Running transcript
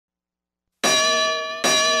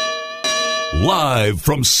Live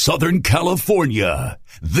from Southern California,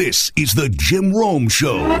 this is the Jim Rome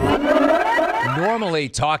Show. Normally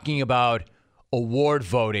talking about award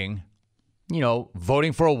voting,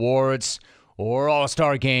 voting for awards or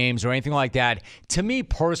all-star games or anything like that, to me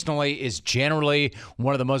personally is generally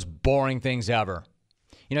one of the most boring things ever.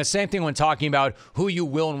 Same thing when talking about who you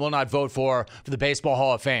will and will not vote for the Baseball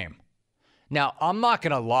Hall of Fame. Now, I'm not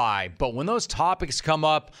going to lie, but when those topics come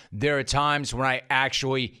up, there are times when I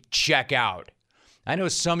actually check out. I know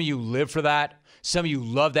some of you live for that. Some of you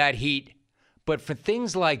love that heat. But for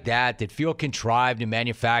things like that feel contrived and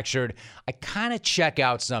manufactured, I kind of check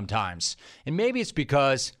out sometimes. And maybe it's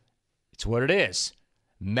because it's what it is.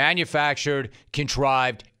 Manufactured,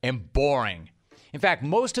 contrived, and boring. In fact,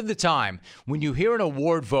 most of the time, when you hear an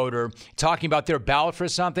award voter talking about their ballot for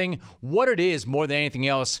something, what it is more than anything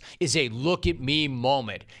else is a look at me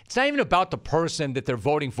moment. It's not even about the person that they're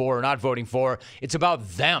voting for or not voting for. It's about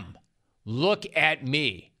them. Look at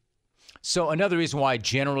me. So another reason why I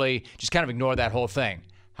generally just kind of ignore that whole thing.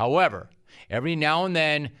 However, every now and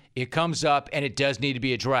then it comes up and it does need to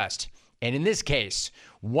be addressed. And in this case,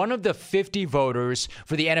 one of the 50 voters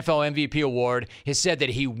for the NFL MVP award has said that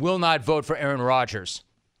he will not vote for Aaron Rodgers.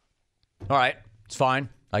 All right, it's fine,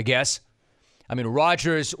 I guess.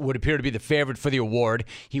 Rodgers would appear to be the favorite for the award.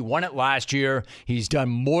 He won it last year. He's done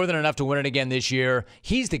more than enough to win it again this year.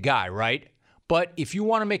 He's the guy, right? But if you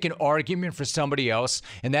want to make an argument for somebody else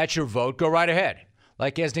and that's your vote, go right ahead.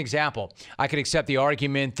 Like, as an example, I could accept the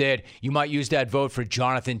argument that you might use that vote for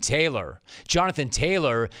Jonathan Taylor. Jonathan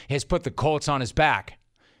Taylor has put the Colts on his back.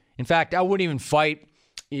 In fact, I wouldn't even fight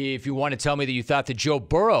if you want to tell me that you thought that Joe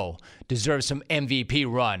Burrow deserves some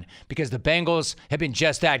MVP run because the Bengals have been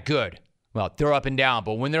just that good. Well, they're up and down,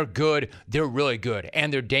 but when they're good, they're really good,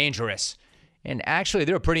 and they're dangerous. And actually,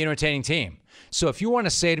 they're a pretty entertaining team. So if you want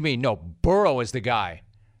to say to me, no, Burrow is the guy,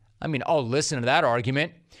 I'll listen to that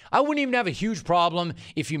argument. I wouldn't even have a huge problem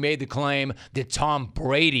if you made the claim that Tom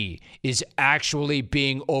Brady is actually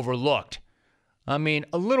being overlooked. A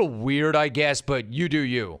little weird, I guess, but you do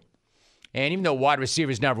you. And even though wide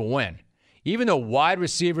receivers never win,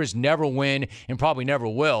 and probably never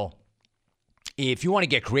will, if you want to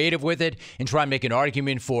get creative with it and try and make an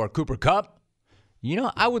argument for Cooper Kupp,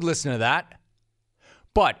 I would listen to that.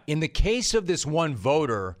 But in the case of this one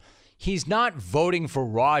voter, he's not voting for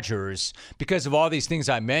Rodgers because of all these things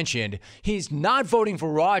I mentioned. He's not voting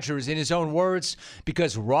for Rodgers, in his own words,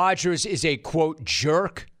 because Rodgers is a, quote,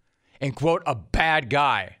 jerk and, quote, a bad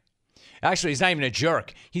guy. Actually, he's not even a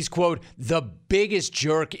jerk. He's, quote, the biggest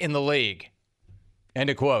jerk in the league, end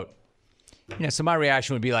of quote. So my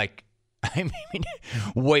reaction would be like,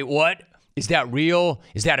 wait, what? Is that real?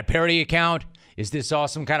 Is that a parody account? Is this all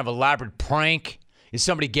some kind of elaborate prank? Is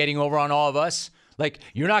somebody getting over on all of us? Like,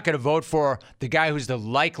 you're not going to vote for the guy who's the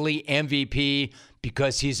likely MVP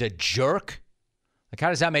because he's a jerk? Like, how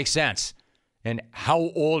does that make sense? And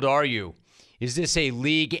how old are you? Is this a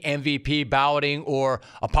league MVP balloting or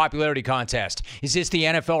a popularity contest? Is this the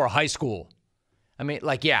NFL or high school?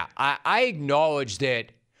 I acknowledge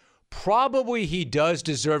that probably he does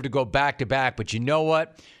deserve to go back-to-back, but you know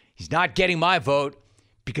what? He's not getting my vote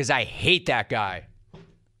because I hate that guy.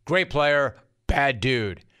 Great player, bad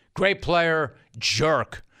dude. Great player,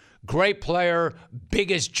 jerk. Great player,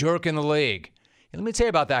 biggest jerk in the league. And let me tell you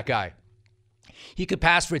about that guy. He could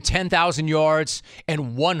pass for 10,000 yards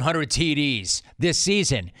and 100 TDs this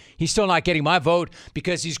season. He's still not getting my vote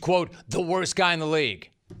because he's, quote, the worst guy in the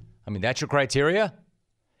league. That's your criteria?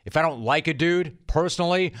 If I don't like a dude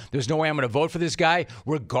personally, there's no way I'm going to vote for this guy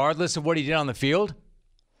regardless of what he did on the field?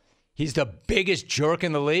 He's the biggest jerk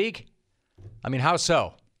in the league? How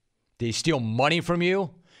so? Did he steal money from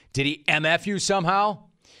you? Did he MF you somehow?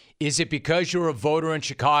 Is it because you're a voter in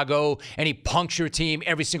Chicago and he punks your team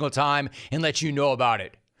every single time and lets you know about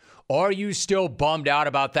it? Are you still bummed out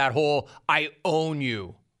about that whole I own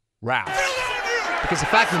you rap? Because the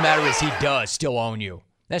fact of the matter is he does still own you.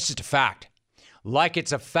 That's just a fact. Like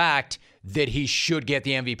it's a fact that he should get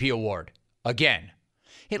the MVP award. Again.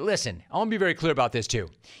 Hey, listen, I want to be very clear about this too.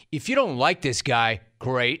 If you don't like this guy,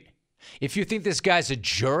 great. If you think this guy's a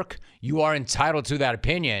jerk, you are entitled to that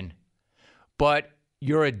opinion. But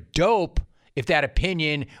you're a dope if that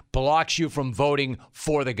opinion blocks you from voting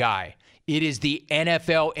for the guy. It is the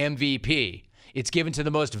NFL MVP. It's given to the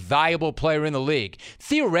most valuable player in the league.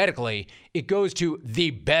 Theoretically, it goes to the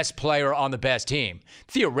best player on the best team.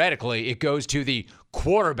 Theoretically, it goes to the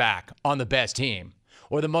quarterback on the best team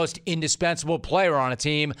or the most indispensable player on a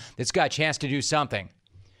team that's got a chance to do something.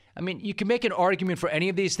 You can make an argument for any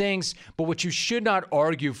of these things, but what you should not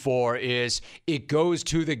argue for is it goes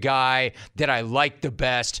to the guy that I like the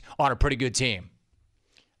best on a pretty good team.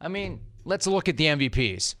 let's look at the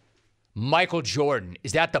MVPs. Michael Jordan,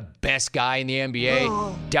 is that the best guy in the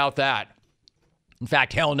NBA? Doubt that. In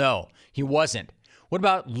fact, hell no, he wasn't. What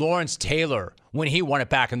about Lawrence Taylor when he won it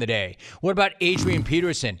back in the day? What about Adrian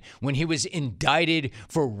Peterson when he was indicted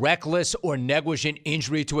for reckless or negligent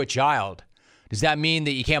injury to a child? Does that mean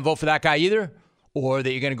that you can't vote for that guy either? Or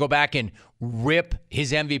that you're going to go back and rip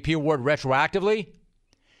his MVP award retroactively?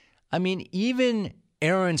 I mean, even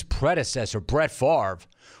Aaron's predecessor, Brett Favre,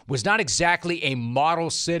 was not exactly a model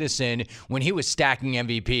citizen when he was stacking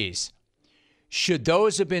MVPs. Should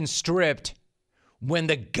those have been stripped when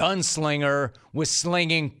the gunslinger was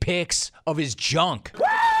slinging pics of his junk? Woo!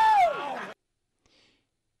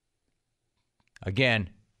 Again,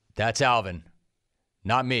 that's Alvin,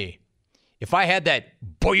 not me. If I had that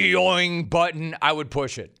boing button, I would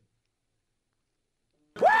push it.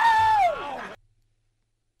 Woo!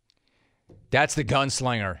 That's the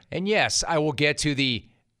gunslinger. And yes, I will get to the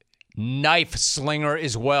knife slinger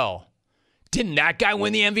as well. Didn't that guy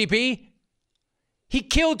win the MVP? He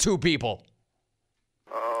killed 2 people.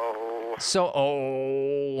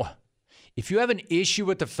 So, if you have an issue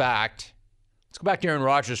with the fact, let's go back to Aaron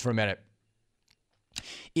Rodgers for a minute.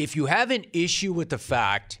 If you have an issue with the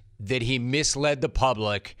fact that he misled the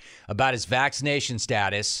public about his vaccination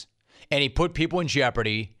status and he put people in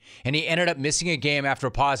jeopardy and he ended up missing a game after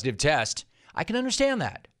a positive test, I can understand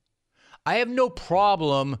that. I have no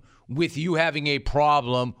problem with you having a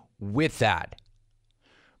problem with that.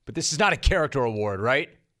 But this is not a character award, right?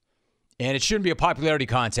 And it shouldn't be a popularity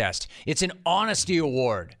contest. It's an honesty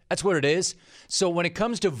award. That's what it is. So when it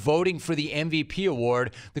comes to voting for the MVP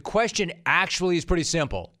award, the question actually is pretty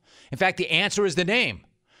simple. In fact, the answer is the name.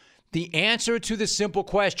 The answer to the simple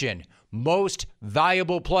question, most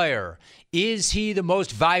valuable player, is he the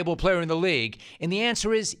most valuable player in the league? And the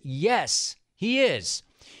answer is yes, he is.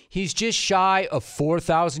 He's just shy of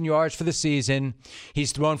 4,000 yards for the season.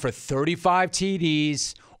 He's thrown for 35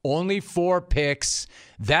 TDs, only 4 picks.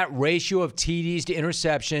 That ratio of TDs to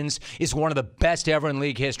interceptions is one of the best ever in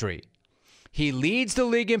league history. He leads the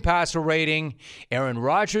league in passer rating. Aaron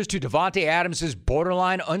Rodgers to Davante Adams is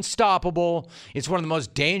borderline unstoppable. It's one of the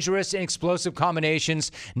most dangerous and explosive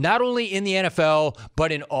combinations, not only in the NFL,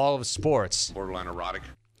 but in all of sports. Borderline erotic.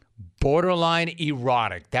 Borderline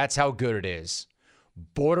erotic. That's how good it is.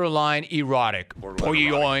 Borderline erotic.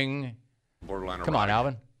 Borderline erotic. Come on,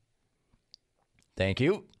 Alvin. Thank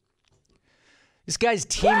you. This guy's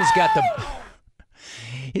team has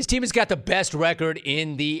got the best record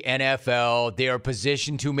in the NFL. They are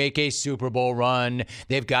positioned to make a Super Bowl run.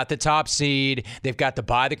 They've got the top seed. They've got the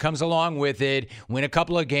bye that comes along with it, win a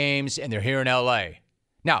couple of games, and they're here in LA.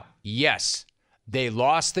 Now, yes, they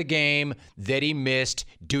lost the game that he missed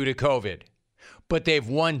due to COVID, but they've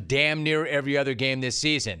won damn near every other game this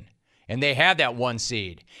season. And they have that 1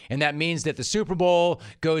 seed. And that means that the Super Bowl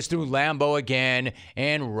goes through Lambeau again,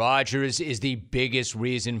 and Rodgers is the biggest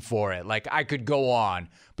reason for it. Like, I could go on,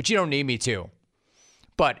 but you don't need me to.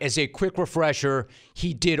 But as a quick refresher,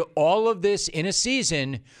 he did all of this in a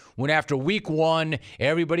season when after week 1,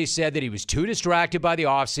 everybody said that he was too distracted by the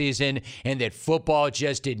offseason and that football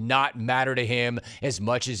just did not matter to him as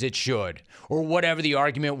much as it should. Or whatever the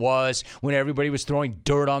argument was when everybody was throwing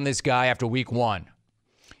dirt on this guy after week 1.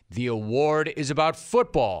 The award is about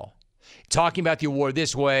football. Talking about the award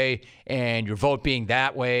this way and your vote being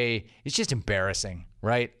that way, it's just embarrassing,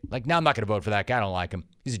 right? Like, now I'm not going to vote for that guy. I don't like him.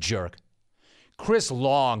 He's a jerk. Chris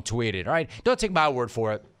Long tweeted, all right? Don't take my word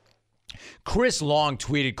for it. Chris Long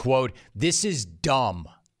tweeted, quote, "This is dumb.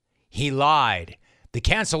 He lied. The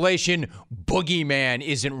cancellation boogeyman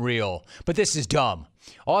isn't real, but this is dumb.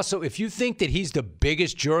 Also, if you think that he's the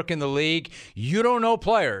biggest jerk in the league, you don't know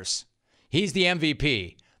players. He's the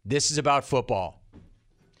MVP. This is about football."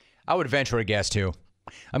 I would venture a guess, too.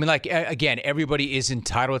 I mean, like, again, everybody is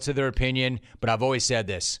entitled to their opinion, but I've always said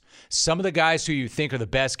this. Some of the guys who you think are the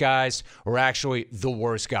best guys are actually the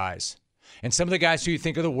worst guys. And some of the guys who you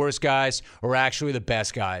think are the worst guys are actually the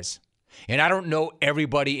best guys. And I don't know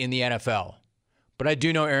everybody in the NFL, but I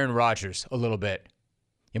do know Aaron Rodgers a little bit.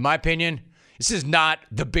 In my opinion, this is not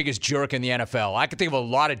the biggest jerk in the NFL. I can think of a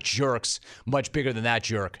lot of jerks much bigger than that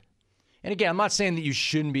jerk. And again, I'm not saying that you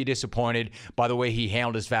shouldn't be disappointed by the way he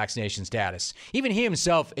handled his vaccination status. Even he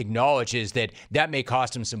himself acknowledges that that may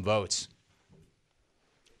cost him some votes.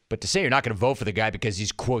 But to say you're not going to vote for the guy because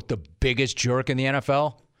he's, quote, the biggest jerk in the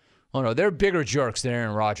NFL? Oh, no, they're bigger jerks than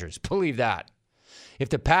Aaron Rodgers. Believe that. If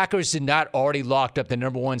the Packers had not already locked up the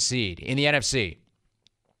number 1 seed in the NFC,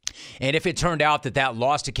 and if it turned out that that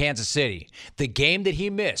loss to Kansas City, the game that he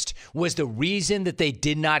missed, was the reason that they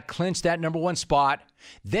did not clinch that number 1 spot,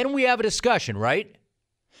 then we have a discussion, right?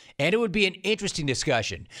 And it would be an interesting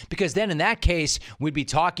discussion because then in that case, we'd be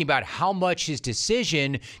talking about how much his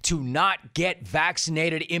decision to not get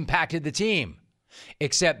vaccinated impacted the team.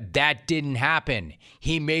 Except that didn't happen.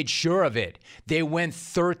 He made sure of it. They went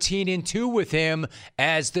 13-2 with him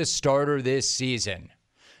as the starter this season.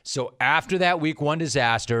 So after that week 1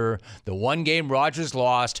 disaster, the one game Rodgers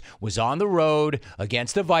lost was on the road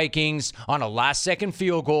against the Vikings on a last-second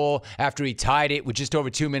field goal after he tied it with just over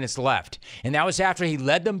 2 minutes left. And that was after he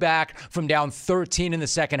led them back from down 13 in the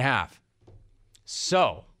second half.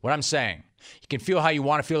 So, what I'm saying, you can feel how you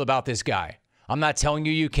want to feel about this guy. I'm not telling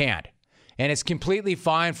you can't. And it's completely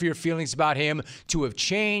fine for your feelings about him to have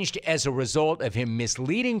changed as a result of him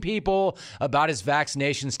misleading people about his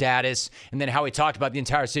vaccination status and then how he talked about the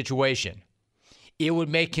entire situation. It would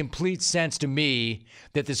make complete sense to me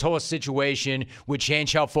that this whole situation would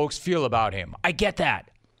change how folks feel about him. I get that.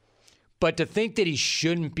 But to think that he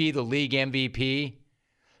shouldn't be the league MVP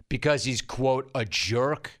because he's, quote, a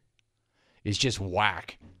jerk is just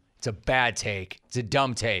whack. It's a bad take. It's a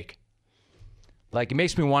dumb take. Like, it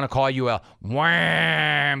makes me want to call you a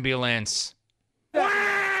ambulance.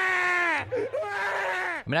 I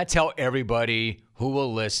mean, I tell everybody who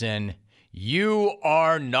will listen, you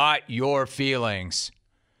are not your feelings.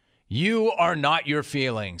 You are not your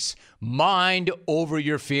feelings. Mind over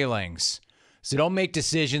your feelings. So don't make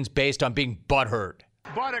decisions based on being butthurt.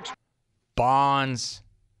 Bonds,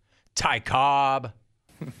 Ty Cobb,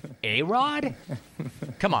 A-Rod?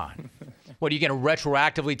 Come on. What, are you going to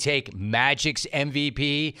retroactively take Magic's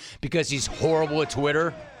MVP because he's horrible at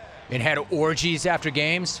Twitter and had orgies after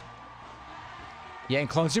games? Yeah, and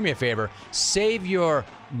Clones, do me a favor. Save your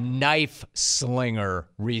knife slinger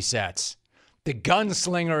resets. The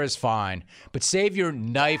gunslinger is fine, but save your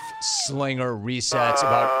knife slinger resets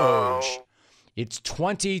about Oj. It's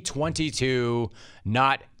 2022,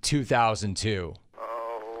 not 2002.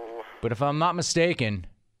 But if I'm not mistaken,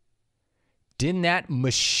 didn't that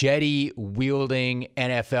machete-wielding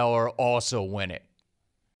NFLer also win it?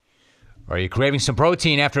 Are you craving some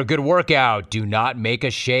protein after a good workout? Do not make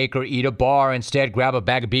a shake or eat a bar. Instead, grab a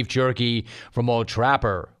bag of beef jerky from Old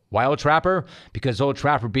Trapper. Why Old Trapper? Because Old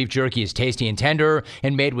Trapper beef jerky is tasty and tender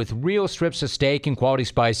and made with real strips of steak and quality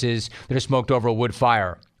spices that are smoked over a wood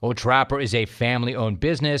fire. Old Trapper is a family-owned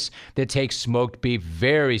business that takes smoked beef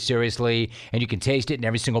very seriously, and you can taste it in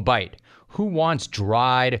every single bite. Who wants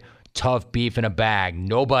dried, tough beef in a bag?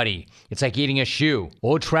 Nobody. It's like eating a shoe.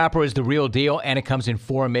 Old Trapper is the real deal, and it comes in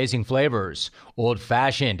 4 amazing flavors. Old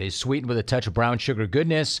Fashioned is sweetened with a touch of brown sugar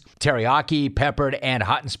goodness, teriyaki, peppered, and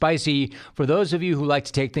hot and spicy for those of you who like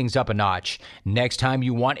to take things up a notch. Next time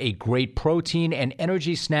you want a great protein and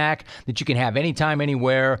energy snack that you can have anytime,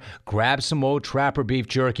 anywhere, grab some Old Trapper beef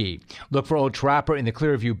jerky. Look for Old Trapper in the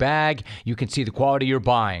Clearview bag. You can see the quality you're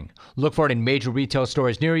buying. Look for it in major retail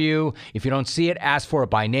stores near you. If you don't see it, ask for it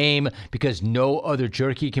by name because no other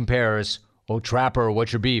jerky compares. Old Trapper,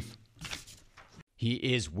 what's your beef? He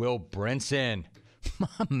is Will Brinson.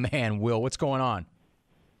 My man, Will, what's going on?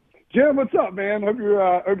 Jim, what's up, man? Hope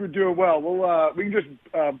you're doing well. We can just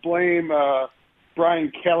blame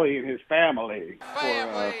Brian Kelly and his family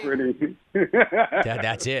for anything.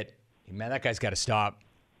 That's it. Man, that guy's got to stop.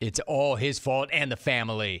 It's all his fault and the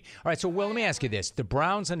family. All right, so, Will, let me ask you this. The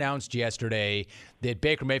Browns announced yesterday that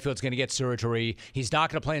Baker Mayfield's going to get surgery. He's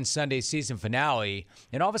not going to play in Sunday's season finale.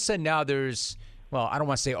 And all of a sudden now there's, well, I don't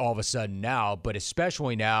want to say all of a sudden now, but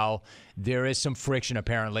especially now, there is some friction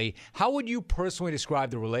apparently. How would you personally describe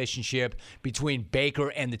the relationship between Baker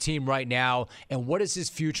and the team right now, and what does his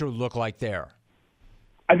future look like there?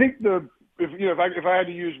 I think if I had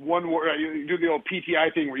to use one word, you do the old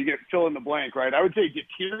PTI thing where you get fill in the blank, right? I would say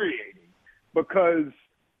deteriorating, because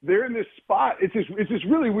they're in this spot. It's this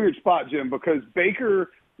really weird spot, Jim, because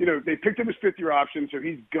Baker, they picked up his 5th-year option, so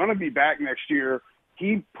he's gonna be back next year.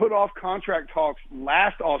 He put off contract talks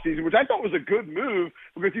last offseason, which I thought was a good move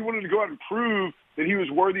because he wanted to go out and prove that he was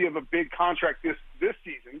worthy of a big contract this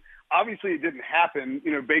season. Obviously, it didn't happen.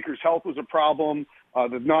 Baker's health was a problem.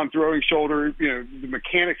 The non-throwing shoulder, the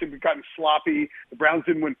mechanics had gotten sloppy. The Browns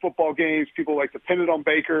didn't win football games. People depended on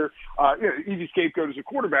Baker. Easy scapegoat as a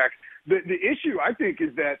quarterback. The issue, I think,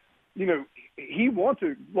 is that, he wants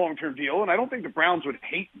a long-term deal, and I don't think the Browns would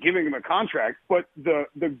hate giving him a contract, but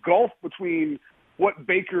the gulf between what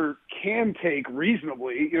Baker can take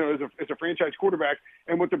reasonably, as a franchise quarterback,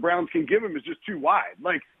 and what the Browns can give him is just too wide.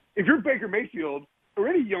 Like, if you're Baker Mayfield or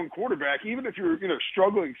any young quarterback, even if you're,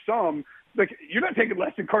 struggling some, you're not taking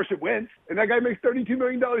less than Carson Wentz, and that guy makes $32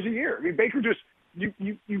 million a year. I mean, Baker just, you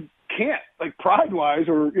can't, pride-wise,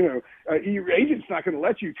 or, your agent's not going to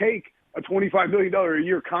let you take a $25 million a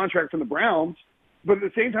year contract from the Browns. But at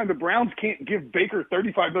the same time, the Browns can't give Baker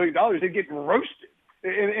 $35 million. They'd get roasted,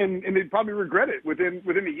 and they'd probably regret it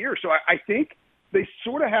within a year. So I think they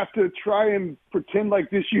sort of have to try and pretend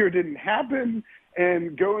like this year didn't happen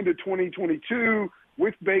and go into 2022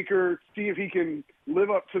 with Baker, see if he can live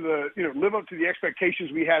up to the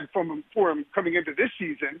expectations we had for him coming into this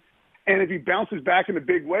season. And if he bounces back in a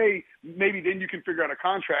big way, maybe then you can figure out a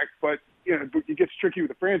contract. But it gets tricky with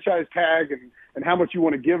the franchise tag and how much you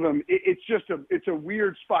want to give him. It's a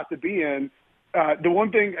weird spot to be in. The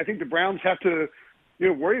one thing I think the Browns have to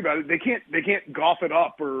worry about it. They can't golf it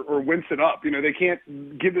up or wince it up. They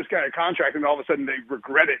can't give this guy a contract and all of a sudden they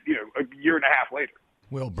regret it. A year and a half later.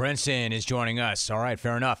 Will Brinson is joining us. All right,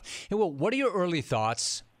 fair enough. Hey, Will, what are your early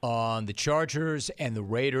thoughts on the Chargers and the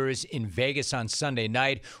Raiders in Vegas on Sunday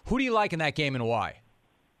night? Who do you like in that game and why?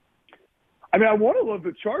 I mean, I want to love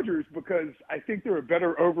the Chargers because I think they're a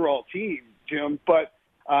better overall team, Jim. But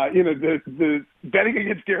the betting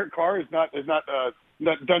against Derek Carr has not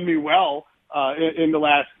done me well in the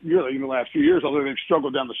last few years. Although they've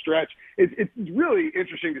struggled down the stretch, it's really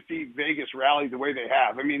interesting to see Vegas rally the way they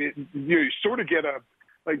have. I mean, you sort of get a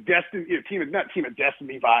destiny, not team of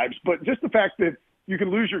destiny vibes, but just the fact that you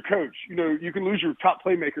can lose your coach, you can lose your top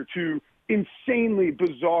playmaker to insanely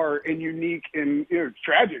bizarre and unique and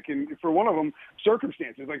tragic, and for one of them,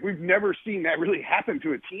 circumstances. Like, we've never seen that really happen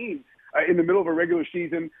to a team in the middle of a regular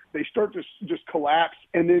season. They start to just collapse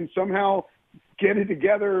and then somehow get it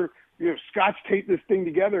together, scotch tape this thing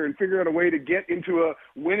together and figure out a way to get into a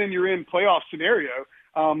win and you're in playoff scenario.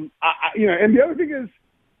 And the other thing is,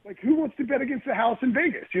 who wants to bet against the house in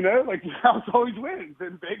Vegas? The house always wins,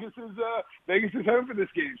 and Vegas is home for this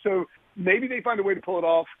game. So maybe they find a way to pull it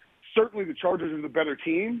off. Certainly, the Chargers are the better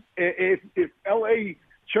team. If LA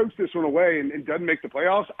chokes this one away and doesn't make the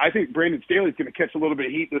playoffs, I think Brandon Staley's going to catch a little bit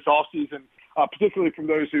of heat this offseason, particularly from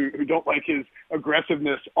those who don't like his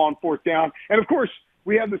aggressiveness on fourth down. And of course,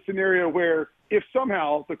 we have the scenario where if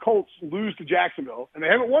somehow the Colts lose to Jacksonville, and they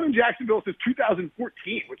haven't won in Jacksonville since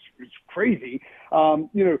 2014, which is crazy,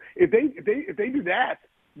 if they do that,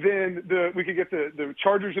 then we could get the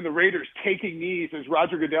Chargers and the Raiders taking knees as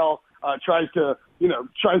Roger Goodell tries to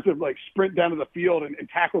sprint down to the field and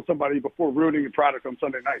tackle somebody before ruining the product on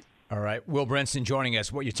Sunday night. All right. Will Brinson joining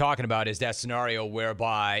us. What you're talking about is that scenario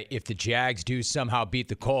whereby if the Jags do somehow beat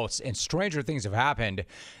the Colts, and stranger things have happened,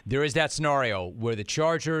 there is that scenario where the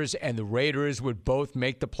Chargers and the Raiders would both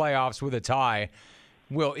make the playoffs with a tie.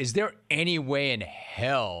 Will, is there any way in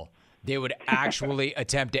hell they would actually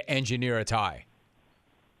attempt to engineer a tie?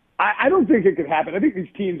 I don't think it could happen. I think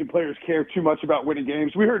these teams and players care too much about winning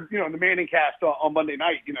games. We heard, in the Manning cast on Monday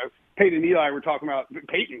night, Peyton and Eli were talking about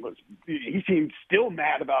Peyton he seemed still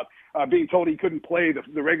mad about being told he couldn't play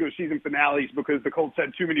the regular season finales because the Colts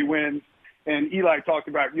had too many wins. And Eli talked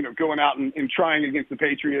about, going out and trying against the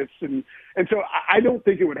Patriots. And so I don't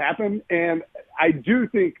think it would happen. And I do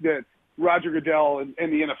think that Roger Goodell and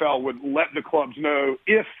the NFL would let the clubs know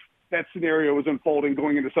if that scenario was unfolding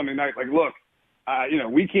going into Sunday night. Look,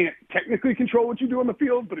 we can't technically control what you do on the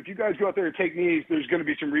field, but if you guys go out there and take knees, there's going to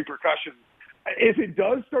be some repercussions. If it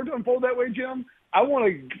does start to unfold that way, Jim, I want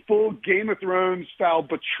a full Game of Thrones style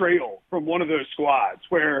betrayal from one of those squads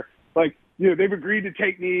where, they've agreed to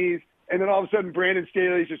take knees, and then all of a sudden Brandon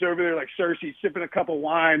Staley's just over there like Cersei sipping a cup of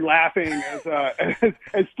wine, laughing as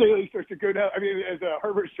Staley starts to go down. As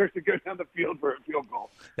Herbert starts to go down the field for a field goal.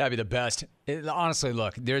 That'd be the best. Honestly,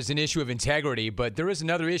 look, there's an issue of integrity, but there is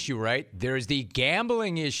another issue, right? There's the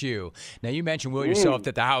gambling issue. Now, you mentioned, Will, yourself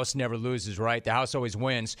that the house never loses, right? The house always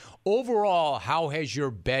wins. Overall, how has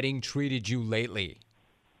your betting treated you lately?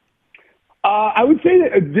 I would say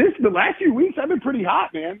that the last few weeks I've been pretty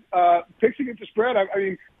hot, man. Picks against the spread.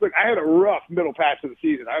 Look, I had a rough middle patch of the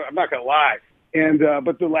season. I'm not gonna lie. And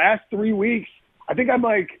but the last 3 weeks, I think I'm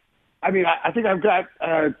I think I've got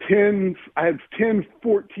 10. I have 10,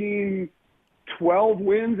 14, 12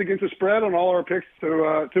 wins against the spread on all our picks.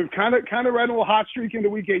 So to kind of ride a little hot streak into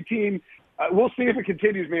week 18. We'll see if it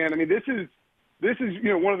continues, man. This is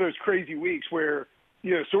one of those crazy weeks where.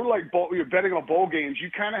 Sort of like betting on bowl games, you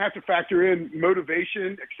kind of have to factor in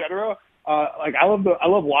motivation, et cetera. I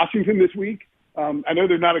love Washington this week. I know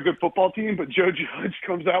they're not a good football team, but Joe Judge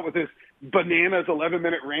comes out with this bananas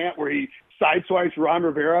 11-minute rant where he sideswipes Ron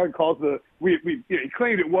Rivera and calls he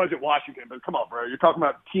claimed it was at Washington, but come on, bro, you're talking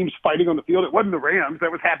about teams fighting on the field. It wasn't the Rams.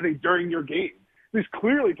 That was happening during your game. He's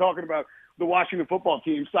clearly talking about the Washington football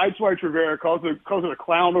team. Sideswipes Rivera, calls it a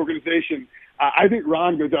clown organization. I think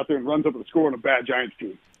Ron goes out there and runs up the score on a bad Giants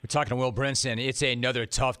team. We're talking to Will Brinson. It's another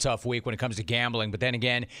tough week when it comes to gambling. But then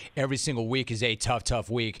again, every single week is a tough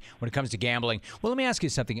week when it comes to gambling. Well, let me ask you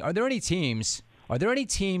something. Are there any teams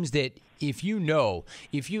that if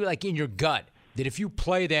you like in your gut that if you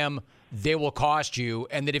play them, they will cost you,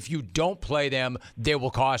 and that if you don't play them, they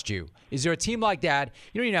will cost you? Is there a team like that?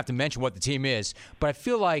 You don't even have to mention what the team is, but I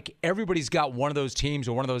feel like everybody's got one of those teams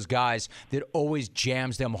or one of those guys that always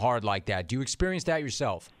jams them hard like that. Do you experience that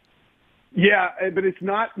yourself? Yeah, but it's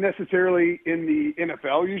not necessarily in the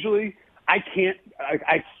NFL usually.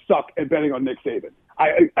 I suck at betting on Nick Saban.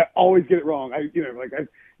 I always get it wrong.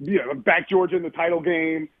 I backed Georgia in the title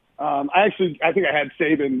game. I think I had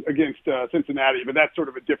Saban against Cincinnati, but that's sort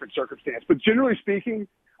of a different circumstance. But generally speaking,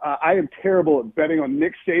 I am terrible at betting on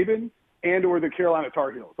Nick Saban and or the Carolina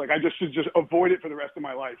Tar Heels. Like, I should just avoid it for the rest of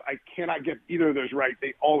my life. I cannot get either of those right.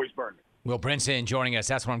 They always burn me. Will Brinson joining us.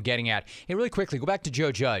 That's what I'm getting at. Hey, really quickly, go back to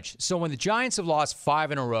Joe Judge. So when the Giants have lost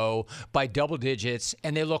 5 in a row by double digits,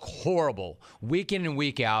 and they look horrible week in and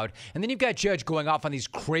week out, and then you've got Judge going off on these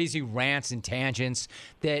crazy rants and tangents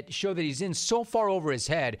that show that he's in so far over his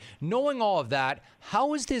head. Knowing all of that,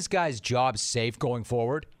 how is this guy's job safe going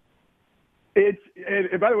forward? And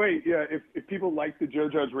by the way, yeah, if people like the Joe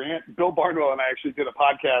Judge rant, Bill Barnwell and I actually did a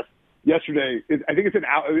podcast yesterday. I think it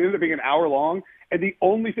ended up being an hour long, and the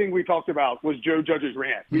only thing we talked about was Joe Judge's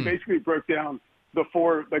rant. We basically broke down the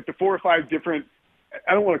four or five different,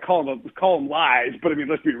 I don't want to call them lies, but I mean,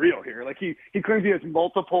 let's be real here. Like, he claims he has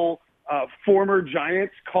multiple former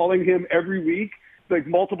Giants calling him every week, like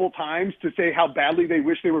multiple times, to say how badly they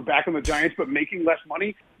wish they were back on the Giants but making less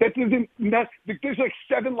money. There's like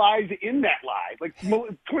 7 lies in that lie. Like,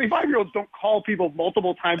 25-year-olds don't call people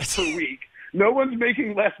multiple times per week. No one's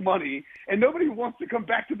making less money, and nobody wants to come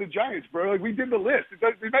back to the Giants, bro. Like, we did the list.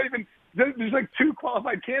 There's like 2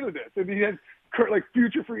 qualified candidates, and he has like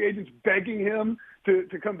future free agents begging him to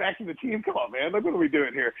come back to the team. Come on, man. Like, what are we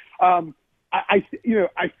doing here? I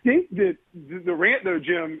think that the rant, though,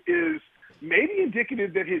 Jim, is maybe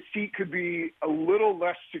indicative that his seat could be a little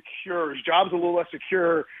less secure, his job's a little less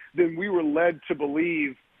secure than we were led to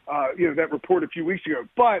believe, that report a few weeks ago.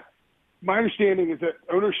 But my understanding is that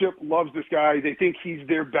ownership loves this guy. They think he's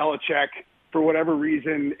their Belichick for whatever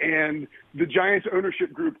reason. And the Giants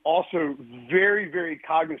ownership group also very, very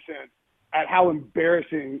cognizant at how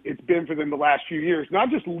embarrassing it's been for them the last few years.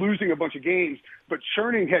 Not just losing a bunch of games, but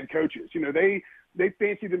churning head coaches. They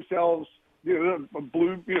fancy themselves, a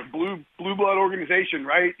blue blood organization,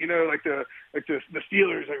 right? Like the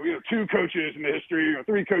Steelers, 2 coaches in the history,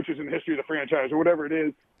 3 coaches in the history of the franchise, or whatever it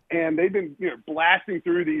is. And they've been, blasting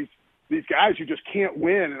through these guys who just can't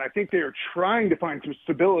win. And I think they are trying to find some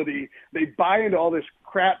stability. They buy into all this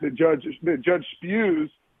crap that Judge spews,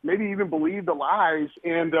 maybe even believe the lies.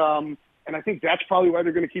 And I think that's probably why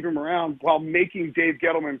they're going to keep him around while making Dave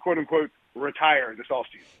Gettleman, quote unquote, retire this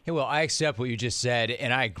offseason. Hey, well, I accept what you just said,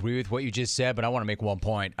 and I agree with what you just said, but I want to make one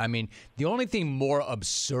point. I mean, the only thing more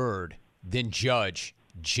absurd than Judge,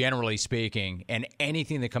 generally speaking, and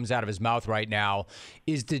anything that comes out of his mouth right now,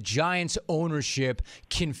 is the Giants ownership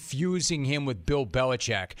confusing him with Bill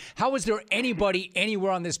Belichick. How is there anybody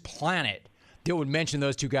anywhere on this planet that would mention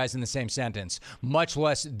those 2 guys in the same sentence, much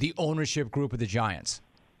less the ownership group of the Giants?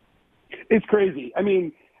 It's crazy. I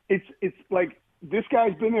mean, it's like this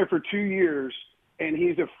guy's been there for 2 years, and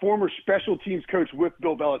he's a former special teams coach with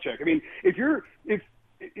Bill Belichick. I mean, if you're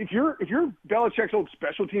Belichick's old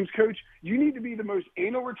special teams coach, you need to be the most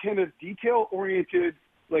anal retentive, detail-oriented,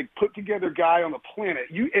 like, put-together guy on the planet.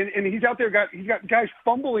 And he's out there, he's got guys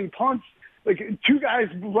fumbling punts, like 2 guys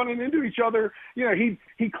running into each other.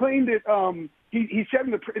 He claimed that he said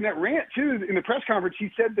in that rant too in the press conference.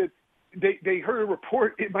 He said that they heard a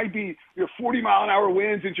report it might be 40-mile-an-hour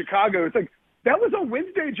winds in Chicago. It's like, that was on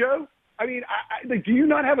Wednesday, Joe. I mean, do you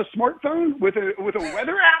not have a smartphone with a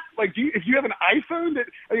weather app? Like, if you have an iPhone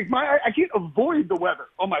I can't avoid the weather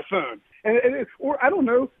on my phone, or I don't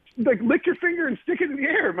know, like, lick your finger and stick it in the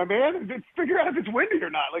air, my man, and figure out if it's windy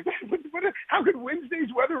or not. Like, how could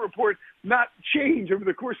Wednesday's weather report not change over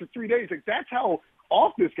the course of 3 days? Like, that's how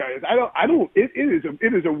off this guy is.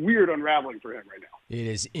 It is a weird unraveling for him right now. It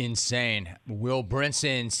is insane. Will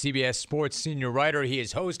Brinson, CBS Sports senior writer. He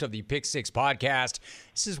is host of the Pick Six podcast.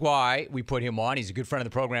 This is why we put him on. He's a good friend of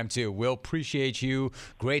the program, too. Will, appreciate you.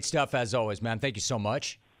 Great stuff as always, man. Thank you so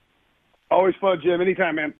much. Always fun, Jim.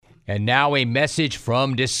 Anytime, man. And now a message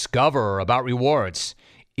from Discover about rewards.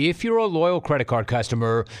 If you're a loyal credit card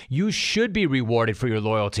customer, you should be rewarded for your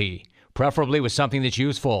loyalty, preferably with something that's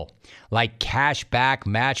useful, like cash back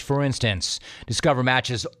match, for instance. Discover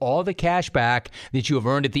matches all the cash back that you have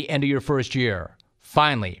earned at the end of your first year.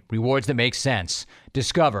 Finally, rewards that make sense.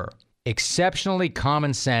 Discover. Exceptionally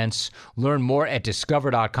common sense. Learn more at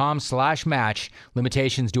discover.com/match.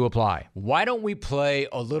 Limitations do apply. Why don't we play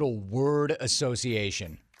a little word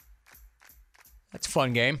association? That's a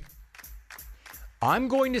fun game. I'm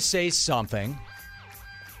going to say something,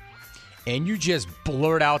 and you just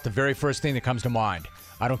blurt out the very first thing that comes to mind.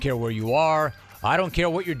 I don't care where you are. I don't care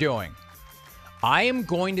what you're doing. I am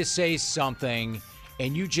going to say something,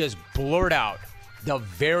 and you just blurt out the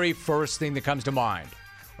very first thing that comes to mind.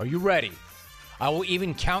 Are you ready? I will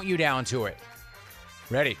even count you down to it.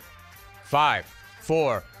 Ready? 5,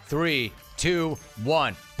 4, 3, 2,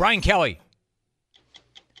 1. Brian Kelly.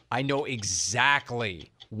 I know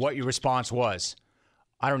exactly what your response was.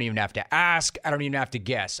 I don't even have to ask. I don't even have to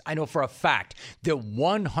guess. I know for a fact that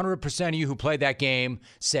 100% of you who played that game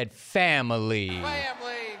said family.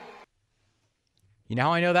 Family. You know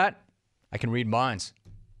how I know that? I can read minds.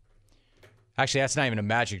 Actually, that's not even a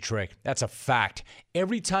magic trick. That's a fact.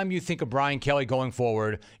 Every time you think of Brian Kelly going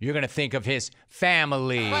forward, you're going to think of his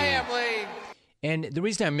family. Family. And the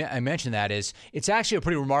reason I mention that is it's actually a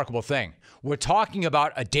pretty remarkable thing. We're talking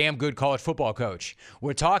about a damn good college football coach.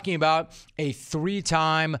 We're talking about a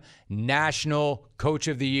 3-time national coach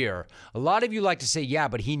of the year. A lot of you like to say, yeah,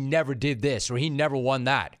 but he never did this or he never won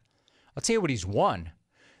that. I'll tell you what he's won.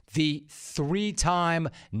 The 3-time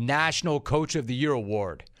national coach of the year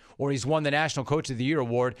award. Or he's won the National Coach of the Year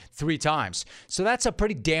award 3 times. So that's a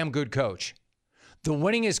pretty damn good coach. The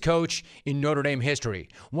winningest coach in Notre Dame history.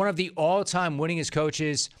 One of the all-time winningest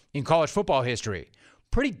coaches in college football history.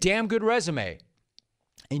 Pretty damn good resume.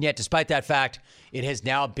 And yet, despite that fact, it has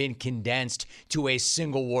now been condensed to a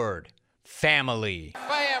single word. Family.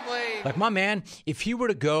 Family. Like, my man, if he were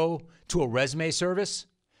to go to a resume service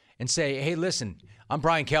and say, hey, listen, I'm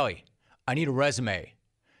Brian Kelly. I need a resume.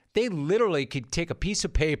 They literally could take a piece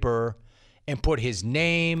of paper and put his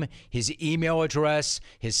name, his email address,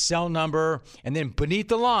 his cell number, and then beneath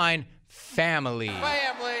the line, family.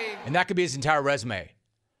 Family. And that could be his entire resume.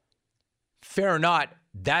 Fair or not,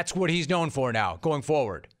 that's what he's known for now, going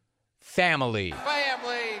forward. Family.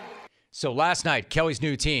 Family. So last night, Kelly's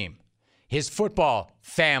new team, his football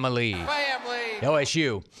family. Family.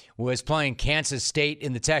 LSU was playing Kansas State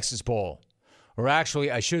in the Texas Bowl. Or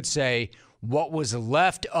actually, I should say, what was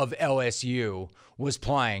left of LSU was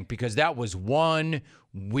playing, because that was one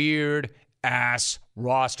weird-ass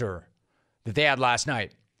roster that they had last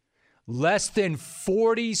night. Less than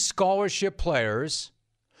 40 scholarship players,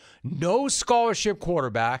 no scholarship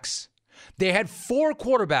quarterbacks. They had 4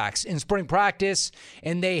 quarterbacks in spring practice,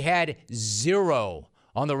 and they had 0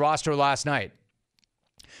 on the roster last night.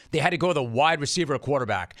 They had to go with a wide receiver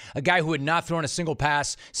quarterback, a guy who had not thrown a single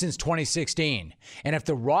pass since 2016. And if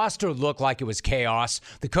the roster looked like it was chaos,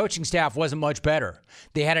 the coaching staff wasn't much better.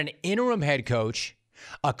 They had an interim head coach,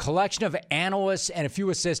 a collection of analysts, and a few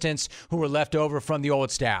assistants who were left over from the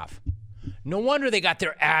old staff. No wonder they got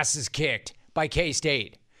their asses kicked by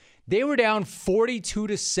K-State. They were down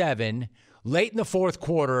 42-7 late in the fourth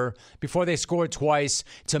quarter before they scored twice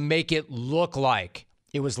to make it look like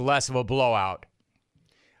it was less of a blowout.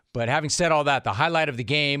 But having said all that, the highlight of the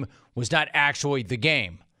game was not actually the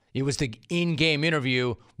game. It was the in-game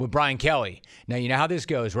interview with Brian Kelly. Now, you know how this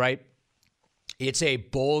goes, right? It's a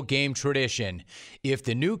bowl game tradition. If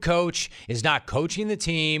the new coach is not coaching the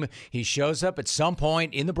team, he shows up at some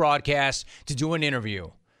point in the broadcast to do an interview.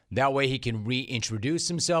 That way he can reintroduce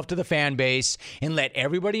himself to the fan base and let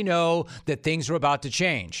everybody know that things are about to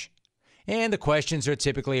change. And the questions are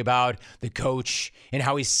typically about the coach and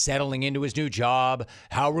how he's settling into his new job,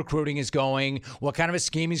 how recruiting is going, what kind of a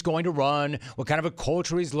scheme he's going to run, what kind of a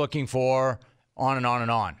culture he's looking for, on and on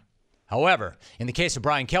and on. However, in the case of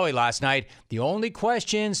Brian Kelly last night, the only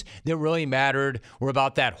questions that really mattered were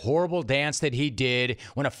about that horrible dance that he did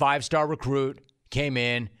when a 5-star recruit came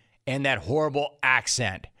in, and that horrible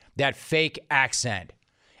accent, that fake accent,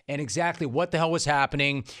 and exactly what the hell was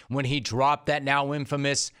happening when he dropped that now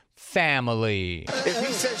infamous family. If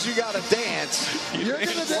he says you got to dance, you're going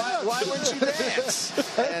to dance. Why wouldn't you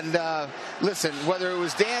dance? And listen, whether it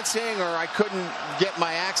was dancing or I couldn't get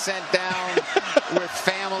my accent down with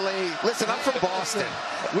family. Listen, I'm from Boston.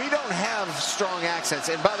 We don't have strong accents.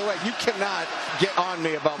 And by the way, you cannot get on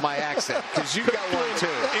me about my accent because you got one too.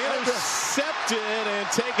 Intercepted and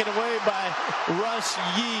taken away by Russ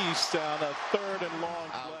Yeast on a 3rd and long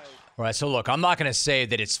play. All right, so look, I'm not going to say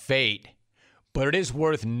that it's fate. But it is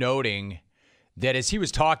worth noting that as he was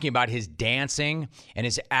talking about his dancing and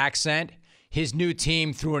his accent, his new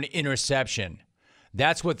team threw an interception.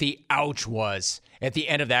 That's what the ouch was at the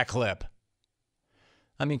end of that clip.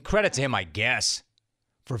 I mean, credit to him, I guess,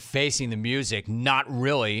 for facing the music. Not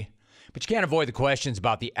really. But you can't avoid the questions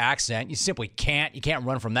about the accent. You simply can't. You can't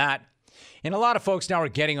run from that. And a lot of folks now are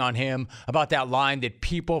getting on him about that line that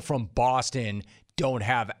people from Boston don't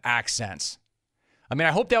have accents. I mean,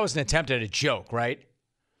 I hope that was an attempt at a joke, right?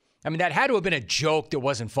 I mean, that had to have been a joke that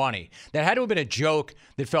wasn't funny. That had to have been a joke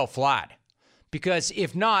that fell flat. Because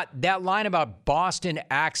if not, that line about Boston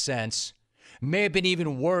accents may have been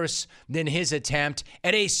even worse than his attempt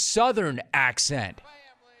at a Southern accent.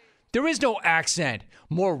 There is no accent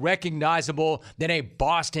more recognizable than a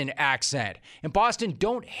Boston accent. And Boston,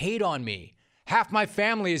 don't hate on me. Half my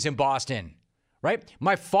family is in Boston, right?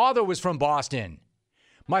 My father was from Boston.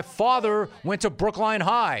 My father went to Brookline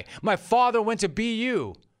High. My father went to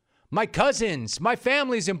BU. My cousins, my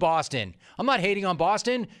family's in Boston. I'm not hating on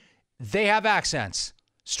Boston. They have accents,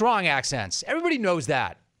 strong accents. Everybody knows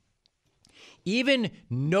that. Even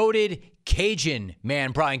noted Cajun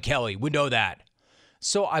man Brian Kelly would know that.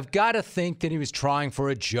 So I've got to think that he was trying for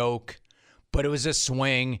a joke, but it was a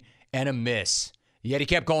swing and a miss. Yet he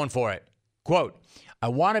kept going for it. Quote, I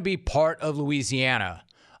want to be part of Louisiana.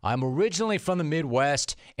 I'm originally from the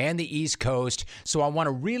Midwest and the East Coast, so I want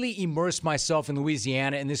to really immerse myself in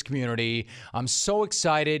Louisiana in this community. I'm so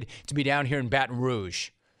excited to be down here in Baton Rouge.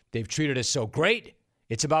 They've treated us so great.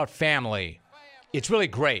 It's about family. It's really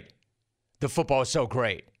great. The football is so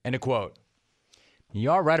great. End of quote. You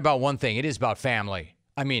are right about one thing. It is about family.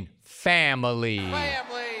 I mean, family.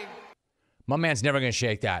 My man's never going to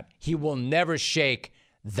shake that. He will never shake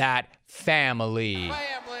that family.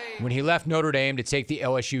 When he left Notre Dame to take the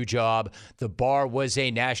LSU job, the bar was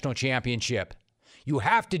a national championship. You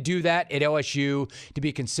have to do that at LSU to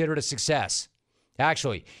be considered a success.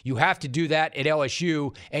 Actually, you have to do that at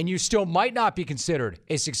LSU, and you still might not be considered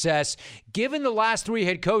a success, given the last 3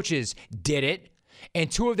 head coaches did it,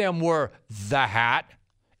 and 2 of them were the Hat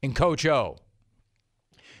and Coach O.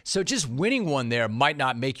 So just winning one there might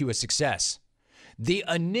not make you a success. The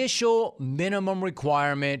initial minimum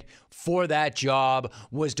requirement for that job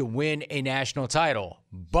was to win a national title.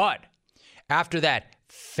 But after that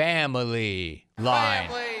family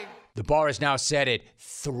line, the bar is now set at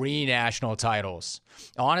 3 national titles.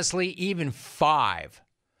 Honestly, even 5.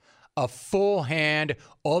 A full hand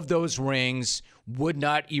of those rings would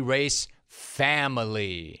not erase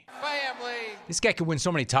family. This guy could win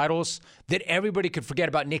so many titles that everybody could forget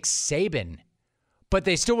about Nick Saban, but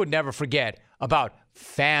they still would never forget about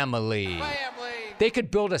family. They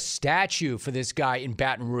could build a statue for this guy in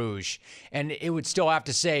Baton Rouge, and it would still have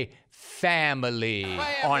to say family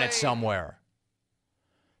on it somewhere.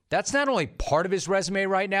 That's not only part of his resume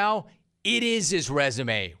right now, it is his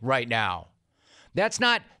resume right now. That's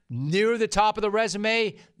not near the top of the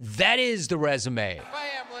resume, that is the resume.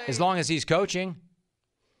 As long as he's coaching.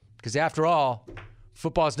 Because after all,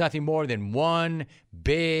 football is nothing more than one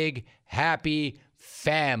big, happy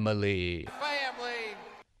family.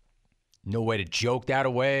 No way to joke that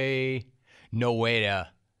away. No way to...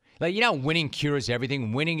 Like, you know, winning cures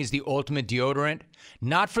everything. Winning is the ultimate deodorant.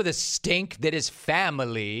 Not for the stink that is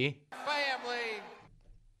family.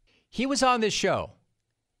 He was on this show.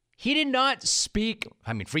 He did not speak...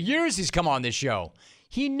 I mean, for years he's come on this show.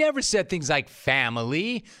 He never said things like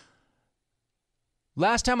family.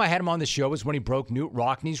 Last time I had him on the show was when he broke Knute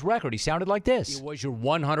Rockne's record. He sounded like this. It was your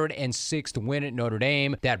 106th win at Notre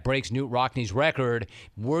Dame. That breaks Knute Rockne's record.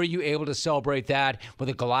 Were you able to celebrate that with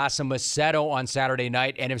a glass of Massetto on Saturday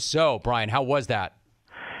night? And if so, Brian, how was that?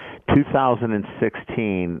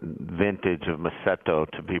 2016 vintage of Massetto,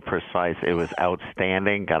 to be precise. It was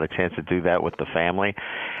outstanding. Got a chance to do that with the family.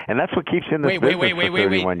 And that's what keeps you in this business for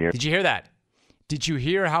 31 years. Did you hear that? Did you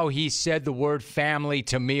hear how he said the word family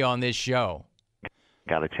to me on this show?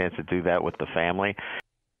 Got a chance to do that with the family.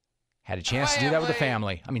 Had a chance to do that with the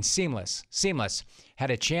family. I mean, seamless. Had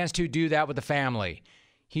a chance to do that with the family.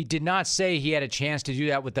 He did not say he had a chance to do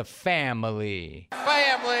that with the family.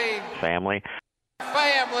 Family.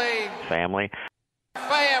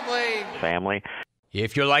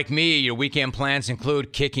 If you're like me, your weekend plans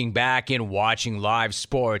include kicking back and watching live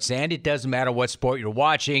sports. And it doesn't matter what sport you're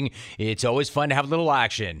watching, it's always fun to have a little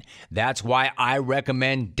action. That's why I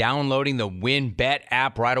recommend downloading the WynnBET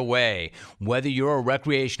app right away. Whether you're a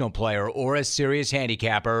recreational player or a serious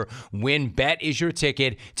handicapper, WynnBET is your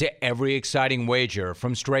ticket to every exciting wager,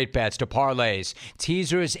 from straight bets to parlays,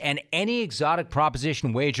 teasers, and any exotic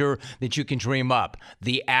proposition wager that you can dream up.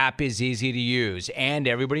 The app is easy to use, and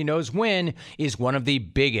everybody knows Wynn is one of the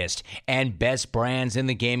biggest and best brands in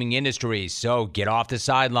the gaming industry. So get off the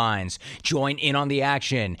sidelines. Join in on the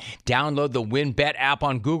action. Download the WynnBET app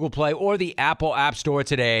on Google Play or the Apple App Store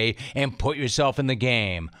today and put yourself in the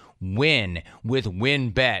game. Win with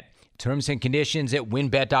WynnBET. Terms and conditions at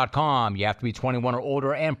wynnbet.com. You have to be 21 or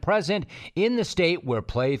older and present in the state where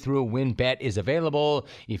playthrough WynnBET is available.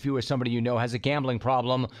 If you or somebody you know has a gambling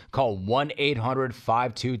problem, call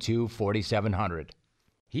 1-800-522-4700.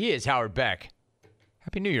 He is Howard Beck.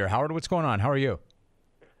 Happy New Year, Howard. What's going on? How are you?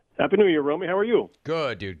 Happy New Year, Romy. How are you?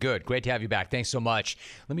 Good, dude. Good. Great to have you back. Thanks so much.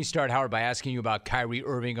 Let me start, Howard, by asking you about Kyrie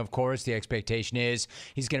Irving, of course. The expectation is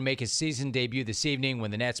he's going to make his season debut this evening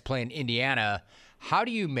when the Nets play in Indiana. How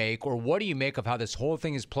do you make, or what do you make of how this whole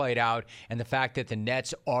thing is played out and the fact that the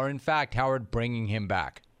Nets are, in fact, Howard, bringing him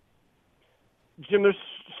back? Jim, there's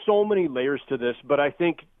so many layers to this, but I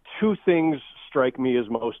think two things strike me as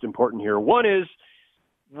most important here. One is,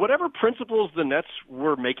 whatever principles the Nets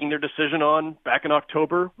were making their decision on back in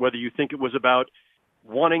October, whether you think it was about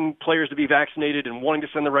wanting players to be vaccinated and wanting to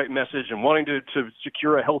send the right message and wanting to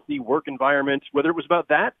secure a healthy work environment, whether it was about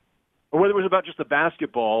that or whether it was about just the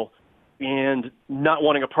basketball and not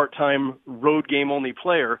wanting a part-time road game-only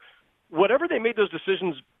player, whatever they made those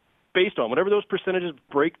decisions based on, whatever those percentages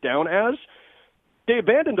break down as, they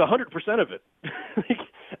abandoned 100% of it.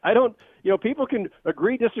 People can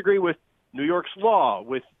agree, disagree with New York's law,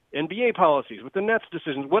 with NBA policies, with the Nets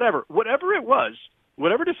decisions, whatever it was,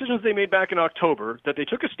 whatever decisions they made back in October that they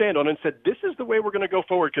took a stand on and said, this is the way we're going to go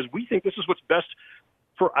forward because we think this is what's best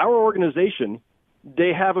for our organization,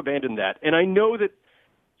 they have abandoned that. And I know that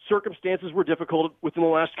circumstances were difficult within the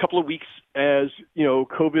last couple of weeks as,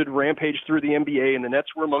 COVID rampaged through the NBA and the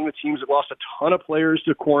Nets were among the teams that lost a ton of players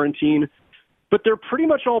to quarantine, but they're pretty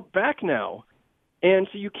much all back now. And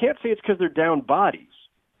so you can't say it's because they're down bodies.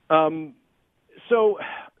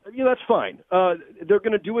 That's fine. They're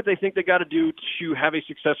going to do what they think they got to do to have a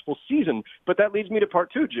successful season. But that leads me to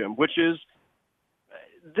part two, Jim, which is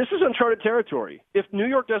this is uncharted territory. If New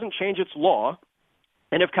York doesn't change its law,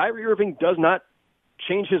 and if Kyrie Irving does not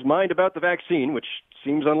change his mind about the vaccine, which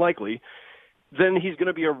seems unlikely, then he's going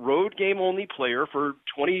to be a road game-only player for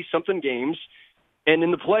 20-something games. And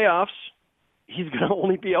in the playoffs, he's going to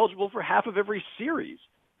only be eligible for half of every series.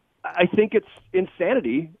 I think it's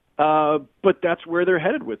insanity. But that's where they're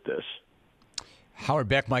headed with this. Howard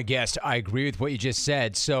Beck, my guest, I agree with what you just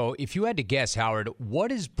said. So if you had to guess, Howard,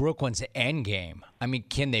 what is Brooklyn's end game? I mean,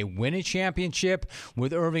 can they win a championship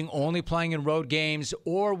with Irving only playing in road games,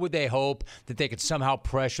 or would they hope that they could somehow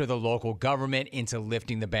pressure the local government into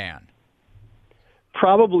lifting the ban?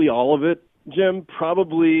 Probably all of it, Jim.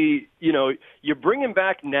 Probably, you bring him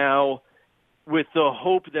back now with the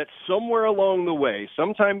hope that somewhere along the way,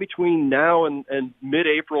 sometime between now and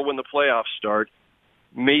mid-April when the playoffs start,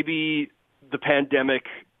 maybe the pandemic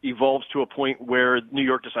evolves to a point where New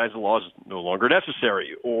York decides the law is no longer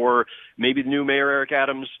necessary, or maybe the new mayor, Eric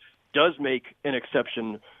Adams, does make an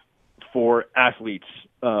exception for athletes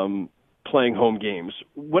playing home games.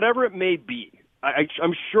 Whatever it may be,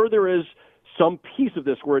 I'm sure there is some piece of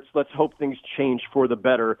this where it's let's hope things change for the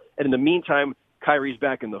better, and in the meantime, Kyrie's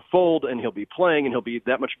back in the fold, and he'll be playing, and he'll be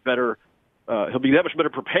that much better. He'll be that much better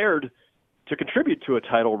prepared to contribute to a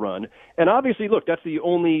title run. And obviously, look, that's the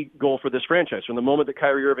only goal for this franchise. From the moment that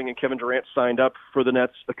Kyrie Irving and Kevin Durant signed up for the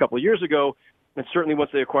Nets a couple of years ago, and certainly once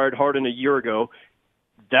they acquired Harden a year ago,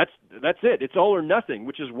 that's it. It's all or nothing,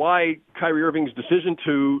 which is why Kyrie Irving's decision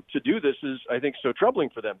to do this is, I think, so troubling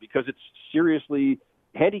for them, because it's seriously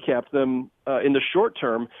handicapped them in the short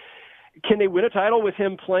term. Can they win a title with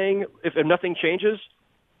him playing, if nothing changes,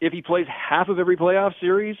 if he plays half of every playoff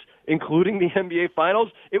series, including the NBA Finals?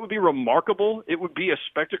 It would be remarkable. It would be a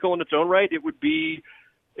spectacle in its own right. It'd be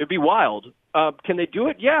wild. Can they do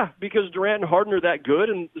it? Yeah, because Durant and Harden are that good,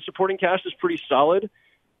 and the supporting cast is pretty solid.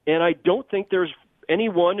 And I don't think there's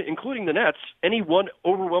anyone, including the Nets, any one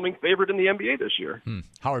overwhelming favorite in the NBA this year.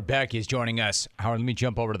 Howard Beck is joining us. Howard, let me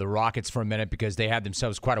jump over to the Rockets for a minute because they had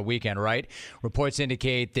themselves quite a weekend, right? Reports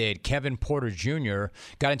indicate that Kevin Porter Jr.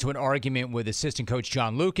 got into an argument with assistant coach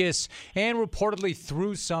John Lucas and reportedly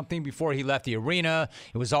threw something before he left the arena.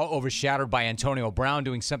 It was all overshadowed by Antonio Brown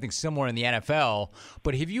doing something similar in the NFL.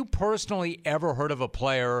 But have you personally ever heard of a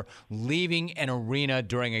player leaving an arena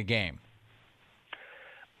during a game?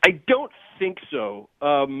 I don't think so.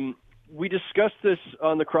 We discussed this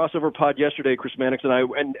on the crossover pod yesterday, Chris Mannix and I,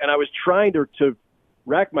 and I was trying to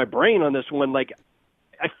rack my brain on this one. Like,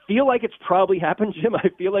 I feel like it's probably happened, Jim. I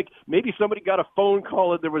feel like maybe somebody got a phone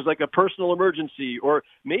call and there was like a personal emergency, or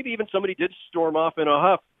maybe even somebody did storm off in a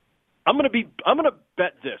huff. I'm going to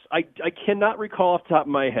bet this. I cannot recall off the top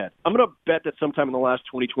of my head. I'm going to bet that sometime in the last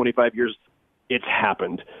 20, 25 years, it's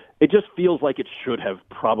happened. It just feels like it should have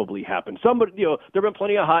probably happened. Somebody, there have been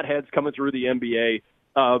plenty of hotheads coming through the NBA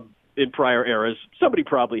in prior eras. Somebody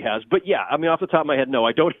probably has, but yeah, I mean, off the top of my head, no,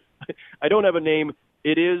 I don't have a name.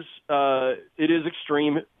 It is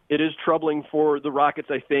extreme. It is troubling for the Rockets,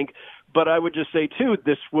 I think. But I would just say too,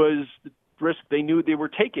 this was the risk they knew they were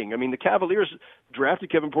taking. I mean, the Cavaliers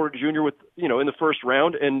drafted Kevin Porter Jr. in the first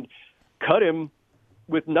round and cut him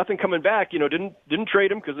with nothing coming back, didn't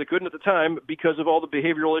trade him because they couldn't at the time because of all the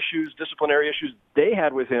behavioral issues, disciplinary issues they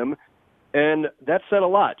had with him. And that said a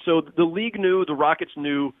lot. So the league knew, the Rockets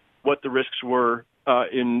knew what the risks were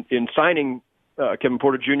in signing Kevin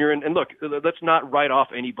Porter Jr. And look, let's not write off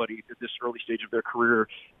anybody at this early stage of their career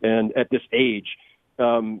and at this age.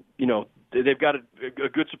 They've got a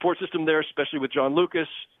good support system there, especially with John Lucas.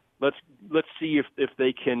 Let's see if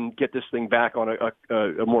they can get this thing back on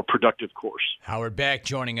a more productive course. Howard Beck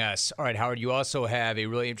joining us. All right, Howard, you also have a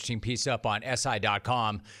really interesting piece up on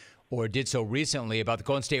SI.com, or did so recently, about the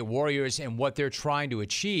Golden State Warriors and what they're trying to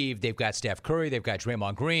achieve. They've got Steph Curry, they've got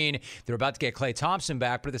Draymond Green, they're about to get Klay Thompson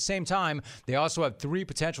back, but at the same time, they also have 3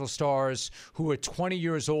 potential stars who are 20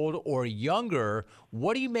 years old or younger.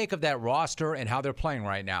 What do you make of that roster and how they're playing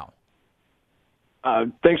right now?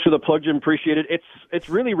 Thanks for the plug, Jim. Appreciate it. It's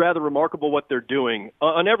really rather remarkable what they're doing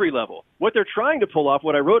on every level. What they're trying to pull off,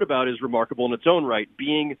 what I wrote about, is remarkable in its own right,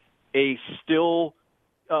 being a still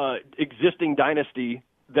existing dynasty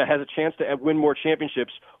that has a chance to win more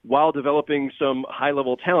championships while developing some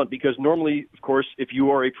high-level talent. Because normally, of course, if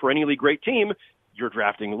you are a perennially great team, you're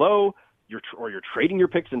drafting low, you're trading your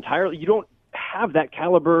picks entirely. You don't have that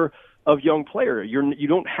caliber of young player. You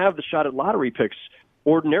don't have the shot at lottery picks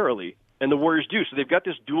ordinarily. And the Warriors do. So they've got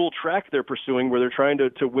this dual track they're pursuing where they're trying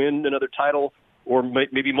to win another title or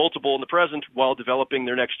maybe multiple in the present while developing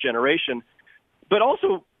their next generation. But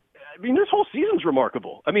also, this whole season's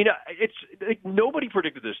remarkable. It's like nobody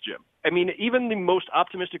predicted this, Jim. Even the most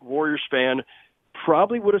optimistic Warriors fan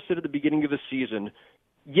probably would have said at the beginning of the season,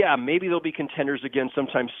 yeah, maybe they'll be contenders again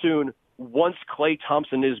sometime soon once Klay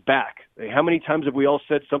Thompson is back. How many times have we all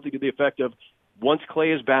said something to the effect of, once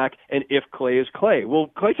Klay is back, and if Klay is Klay? Well,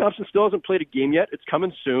 Klay Thompson still hasn't played a game yet. It's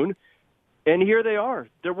coming soon. And here they are.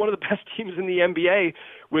 They're one of the best teams in the NBA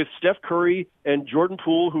with Steph Curry and Jordan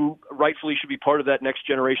Poole, who rightfully should be part of that next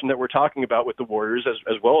generation that we're talking about with the Warriors,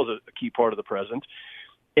 as well as a key part of the present.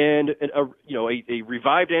 And a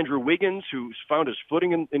revived Andrew Wiggins, who's found his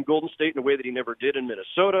footing in Golden State in a way that he never did in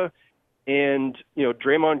Minnesota. And,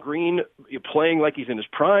 Draymond Green playing like he's in his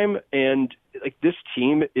prime. And this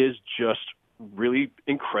team is just really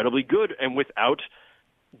incredibly good, and without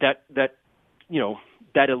that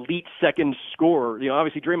elite second scorer,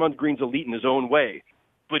 obviously Draymond Green's elite in his own way,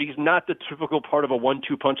 but he's not the typical part of a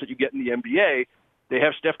 1-2 punch that you get in the NBA. They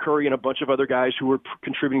have Steph Curry and a bunch of other guys who are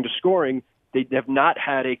contributing to scoring. They have not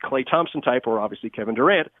had a Klay Thompson type, or obviously Kevin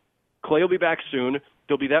Durant. Klay will be back soon.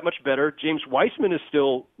 They'll be that much better. James Wiseman is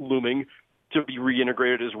still looming to be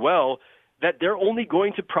reintegrated as well. That they're only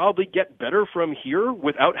going to probably get better from here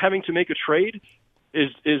without having to make a trade is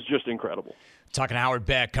just incredible. Talking to Howard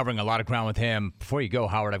Beck, covering a lot of ground with him. Before you go,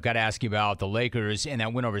 Howard, I've got to ask you about the Lakers and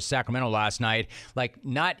that win over Sacramento last night.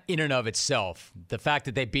 Not in and of itself. The fact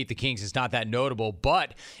that they beat the Kings is not that notable,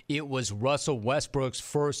 but it was Russell Westbrook's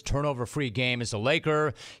first turnover-free game as a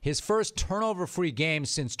Laker, his first turnover-free game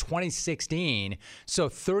since 2016. So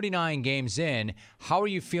 39 games in, how are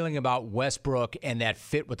you feeling about Westbrook and that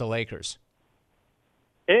fit with the Lakers?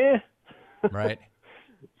 Right.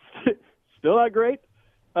 Still not great.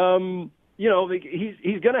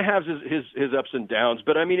 He's going to have his ups and downs,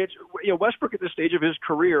 but it's Westbrook at this stage of his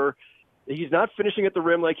career, he's not finishing at the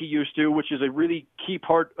rim like he used to, which is a really key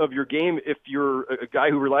part of your game if you're a guy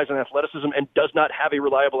who relies on athleticism and does not have a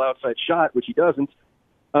reliable outside shot, which he doesn't.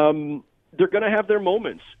 They're going to have their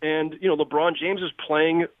moments, and LeBron James is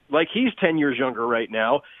playing like he's 10 years younger right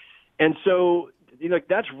now, and so.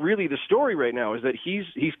 That's really the story right now, is that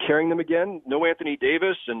he's carrying them again. No Anthony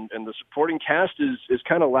Davis, and the supporting cast is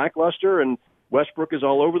kind of lackluster, and Westbrook is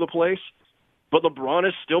all over the place. But LeBron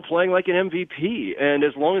is still playing like an MVP, and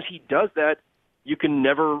as long as he does that, you can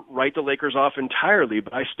never write the Lakers off entirely.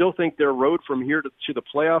 But I still think their road from here to the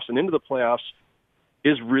playoffs and into the playoffs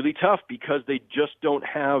is really tough because they just don't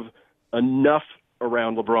have enough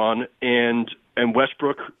around LeBron and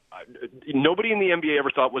Westbrook. Nobody in the NBA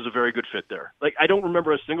ever thought was a very good fit there. I don't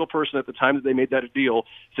remember a single person at the time that they made that a deal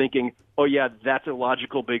thinking, oh, yeah, that's a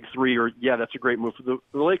logical big three, or, yeah, that's a great move for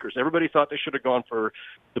the Lakers. Everybody thought they should have gone for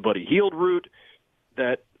the Buddy Hield route,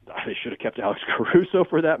 that they should have kept Alex Caruso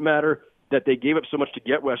for that matter, that they gave up so much to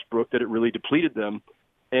get Westbrook that it really depleted them.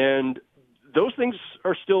 And those things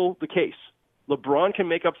are still the case. LeBron can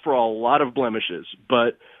make up for a lot of blemishes,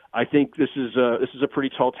 but I think this is a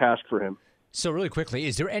pretty tall task for him. So really quickly,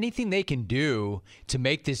 is there anything they can do to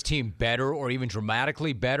make this team better or even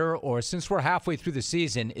dramatically better? Or since we're halfway through the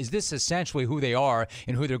season, is this essentially who they are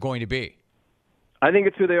and who they're going to be? I think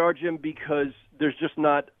it's who they are, Jim, because there's just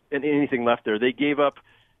not anything left there. They gave up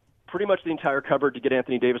pretty much the entire cupboard to get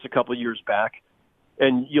Anthony Davis a couple of years back,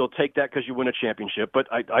 and you'll take that because you win a championship. But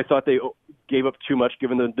I thought they gave up too much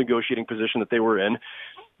given the negotiating position that they were in.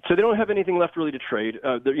 So they don't have anything left really to trade.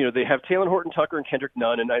 They have Taylor Horton-Tucker and Kendrick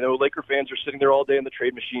Nunn, and I know Laker fans are sitting there all day in the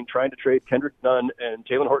trade machine trying to trade Kendrick Nunn and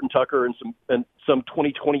Taylor Horton-Tucker and some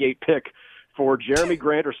 2028 pick for Jeremy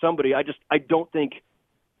Grant or somebody. I don't think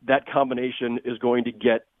that combination is going to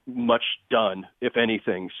get much done, if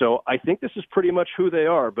anything. So I think this is pretty much who they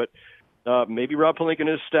are, but maybe Rob Pelinka and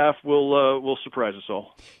his staff will surprise us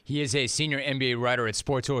all. He is a senior NBA writer at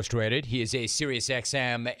Sports Illustrated. He is a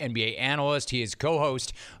SiriusXM NBA analyst. He is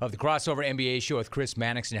co-host of the Crossover NBA show with Chris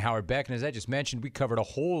Mannix and Howard Beck. And as I just mentioned, we covered a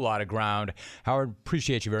whole lot of ground. Howard,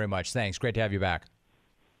 appreciate you very much. Thanks. Great to have you back.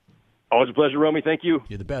 Always a pleasure, Romy. Thank you.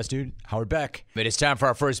 You're the best, dude. Howard Beck. It is time for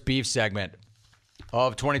our first beef segment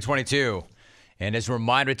of 2022. And as a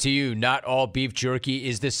reminder to you, not all beef jerky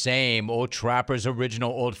is the same. Old Trapper's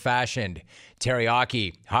original old-fashioned,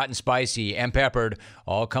 teriyaki, hot and spicy, and peppered,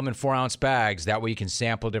 all come in 4-ounce bags. That way you can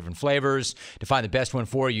sample different flavors. To find the best one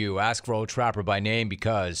for you, ask for Old Trapper by name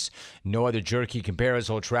because no other jerky compares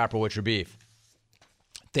Old Trapper with your beef.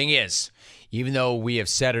 Thing is, even though we have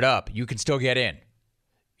set it up, you can still get in.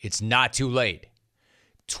 It's not too late.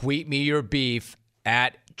 Tweet me your beef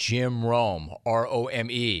at Jim Rome,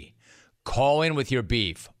 R-O-M-E. Call in with your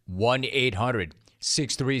beef,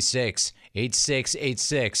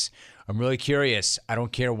 1-800-636-8686. I'm really curious. I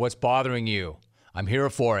don't care what's bothering you. I'm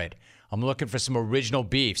here for it. I'm looking for some original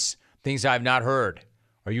beefs, things I've not heard.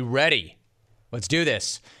 Are you ready? Let's do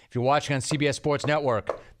this. If you're watching on CBS Sports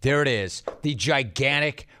Network, there it is, the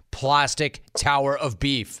gigantic plastic tower of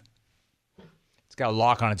beef. It's got a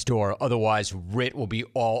lock on its door. Otherwise, Rit will be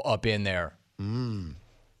all up in there.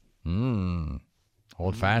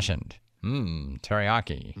 Old-fashioned.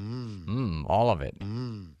 Teriyaki. All of it.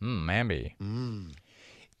 Mamby.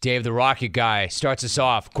 Dave the Rocket Guy starts us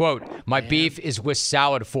off. Quote, my beef is with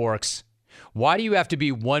salad forks. Why do you have to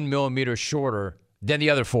be 1 millimeter shorter than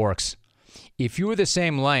the other forks? If you were the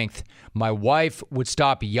same length, my wife would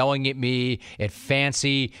stop yelling at me at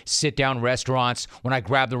fancy sit-down restaurants when I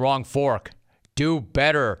grab the wrong fork. Do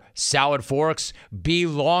better. Salad forks, be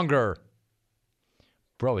longer.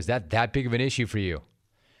 Bro, is that big of an issue for you?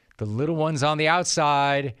 The little ones on the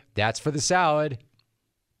outside, that's for the salad.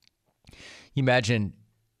 You imagine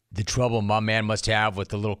the trouble my man must have with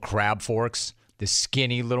the little crab forks, the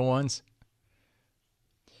skinny little ones.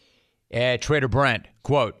 Trader Brent,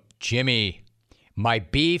 quote, Jimmy, my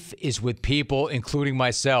beef is with people, including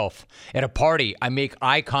myself. At a party, I make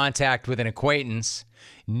eye contact with an acquaintance.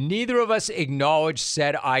 Neither of us acknowledge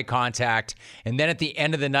said eye contact, and then at the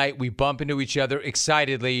end of the night, we bump into each other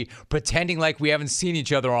excitedly, pretending like we haven't seen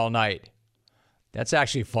each other all night. That's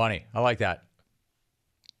actually funny. I like that.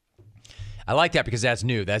 I like that because that's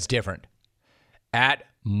new. That's different. At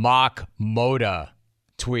Mock Moda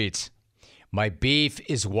tweets, my beef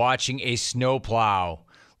is watching a snowplow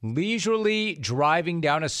leisurely driving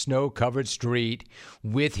down a snow-covered street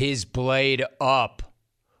with his blade up.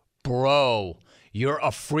 Bro, you're a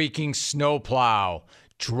freaking snowplow.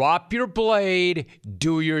 Drop your blade.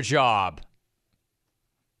 Do your job.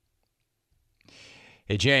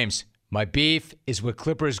 Hey, James, my beef is with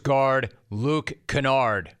Clippers guard Luke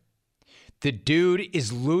Kennard. The dude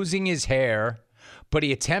is losing his hair, but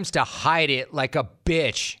he attempts to hide it like a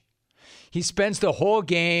bitch. He spends the whole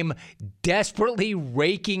game desperately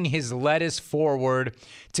raking his lettuce forward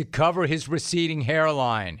to cover his receding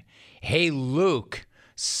hairline. Hey, Luke,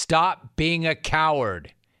 stop being a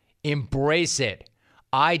coward. Embrace it.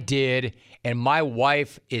 I did, and my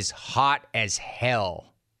wife is hot as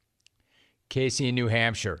hell. Casey in New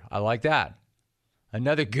Hampshire. I like that.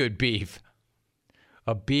 Another good beef.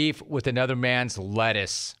 A beef with another man's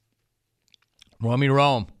lettuce. Romy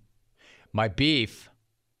Rome. My beef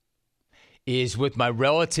is with my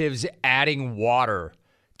relatives adding water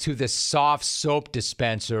to the soft soap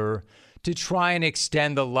dispenser to try and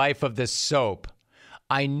extend the life of the soap.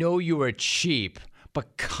 I know you are cheap,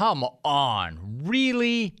 but come on.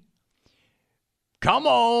 Really? Come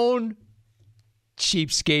on.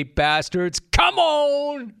 Cheapskate bastards. Come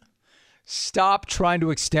on. Stop trying to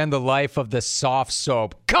extend the life of the soft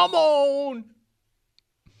soap. Come on.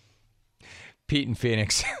 Pete in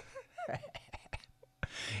Phoenix.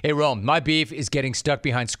 Hey, Rome, my beef is getting stuck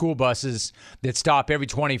behind school buses that stop every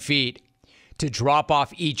 20 feet to drop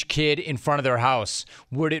off each kid in front of their house.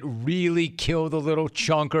 Would it really kill the little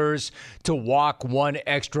chunkers to walk one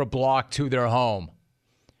extra block to their home?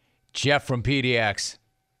 Jeff from PDX.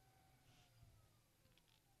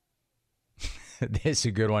 This is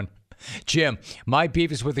a good one. Jim, my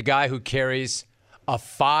beef is with the guy who carries a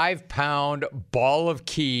 5-pound ball of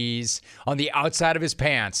keys on the outside of his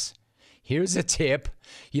pants. Here's a tip.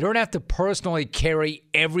 You don't have to personally carry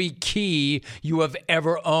every key you have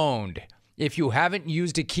ever owned. If you haven't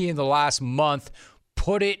used a key in the last month,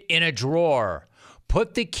 put it in a drawer.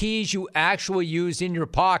 Put the keys you actually used in your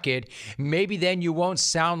pocket. Maybe then you won't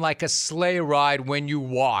sound like a sleigh ride when you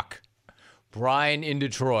walk. Brian in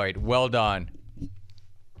Detroit. Well done.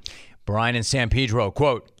 Brian in San Pedro.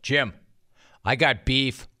 Quote, Jim, I got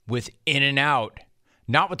beef with In-N-Out.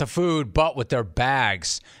 Not with the food, but with their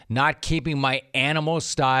bags. Not keeping my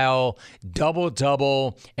animal-style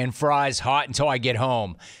double-double and fries hot until I get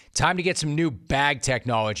home. Time to get some new bag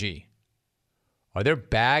technology. Are there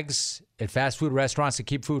bags at fast food restaurants to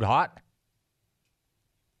keep food hot?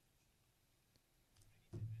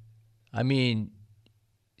 I mean,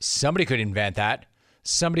 somebody could invent that.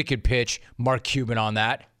 Somebody could pitch Mark Cuban on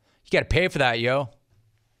that. You got to pay for that, yo.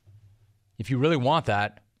 If you really want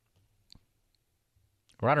that.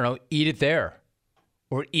 Or I don't know, eat it there.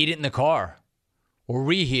 Or eat it in the car. Or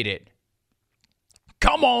reheat it.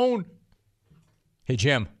 Come on. Hey,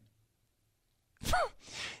 Jim.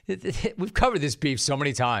 We've covered this beef so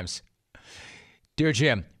many times. Dear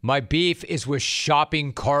Jim, my beef is with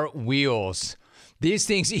shopping cart wheels. These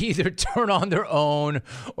things either turn on their own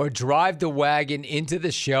or drive the wagon into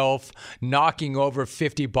the shelf, knocking over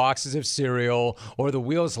 50 boxes of cereal, or the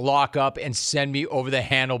wheels lock up and send me over the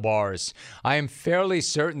handlebars. I am fairly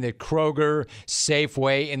certain that Kroger,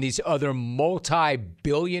 Safeway, and these other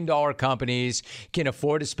multi-billion-dollar companies can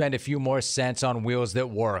afford to spend a few more cents on wheels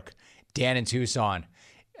that work. Dan in Tucson.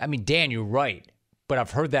 I mean, Dan, you're right, but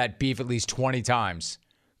I've heard that beef at least 20 times.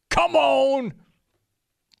 Come on!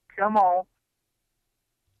 Come on.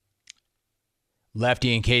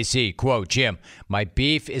 Lefty in KC, quote, Jim, my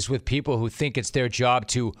beef is with people who think it's their job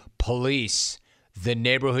to police the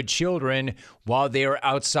neighborhood children while they are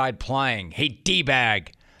outside playing. Hey,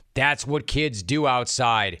 D-bag, that's what kids do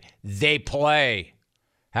outside. They play.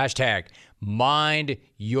 Hashtag, mind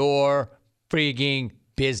your freaking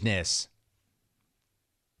business.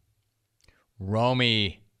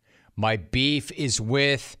 Romy, my beef is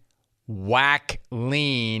with Whack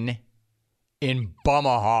Lean in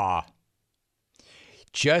Bumaha.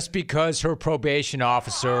 Just because her probation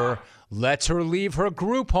officer lets her leave her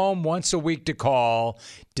group home once a week to call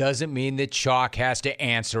doesn't mean that Chalk has to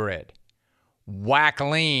answer it. Whack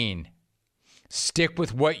Lean. Stick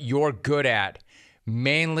with what you're good at,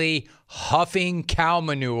 mainly huffing cow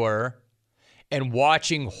manure and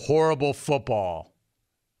watching horrible football.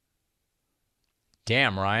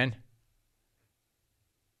 Damn, Ryan.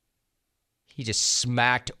 He just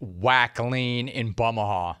smacked Whack Lean in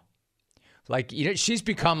Bumaha. Like, you know, she's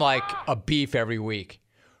become like a beef every week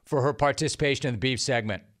for her participation in the beef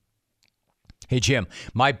segment. Hey, Jim,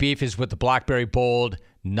 my beef is with the BlackBerry Bold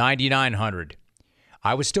 9900.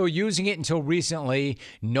 I was still using it until recently.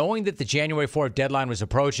 Knowing that the January 4th deadline was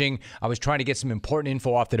approaching, I was trying to get some important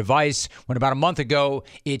info off the device when about a month ago,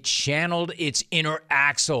 it channeled its inner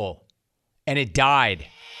axle and it died.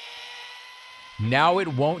 Now it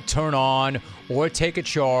won't turn on or take a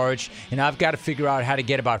charge, and I've got to figure out how to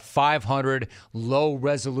get about 500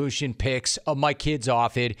 low-resolution pics of my kids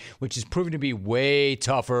off it, which is proving to be way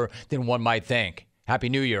tougher than one might think. Happy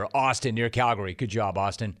New Year, Austin near Calgary. Good job,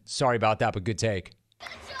 Austin. Sorry about that, but good take.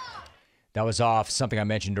 That was off something I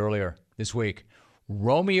mentioned earlier this week.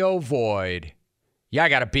 Romeo Void. Yeah, I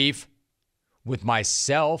got a beef with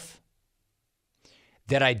myself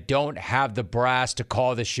that I don't have the brass to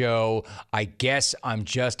call the show. I guess I'm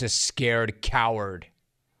just a scared coward.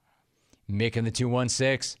 Mick in the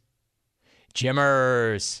 216.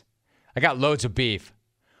 Jimmers. I got loads of beef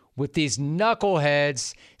with these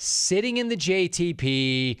knuckleheads sitting in the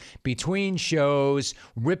JTP between shows,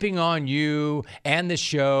 ripping on you and the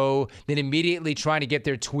show, then immediately trying to get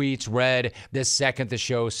their tweets read the second the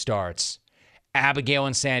show starts. Abigail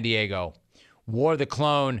in San Diego. War the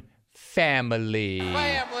Clone family.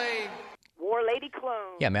 War Lady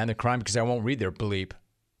Clone. Yeah, man, they're crying because I won't read their bleep.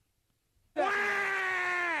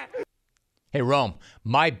 Hey, Rome,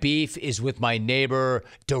 my beef is with my neighbor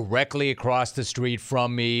directly across the street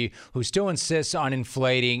from me who still insists on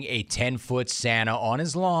inflating a 10-foot Santa on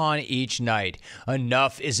his lawn each night.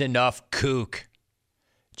 Enough is enough, kook.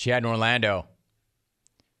 Chad in Orlando.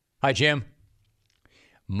 Hi, Jim.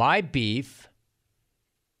 My beef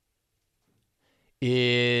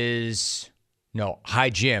is... No,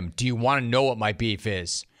 hi, Jim. Do you want to know what my beef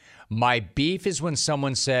is? My beef is when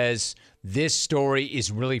someone says, this story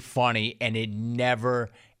is really funny, and it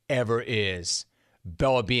never, ever is.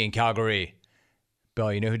 Bella B in Calgary.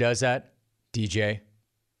 Bella, you know who does that? DJ.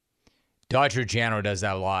 Dodger Jano does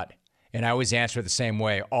that a lot. And I always answer it the same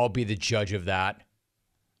way. I'll be the judge of that.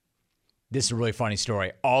 This is a really funny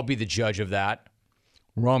story. I'll be the judge of that.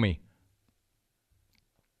 Romy.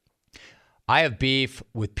 I have beef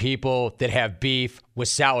with people that have beef with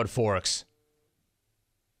salad forks.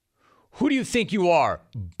 Who do you think you are,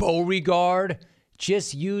 Beauregard?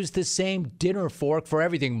 Just use the same dinner fork for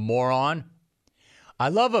everything, moron. I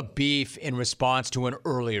love a beef in response to an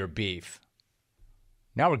earlier beef.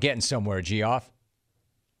 Now we're getting somewhere, Geoff.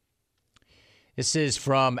 This is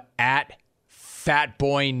from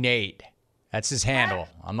 @FatBoyNate. That's his handle.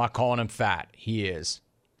 I'm not calling him fat. He is.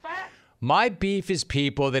 My beef is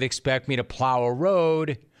people that expect me to plow a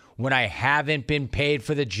road when I haven't been paid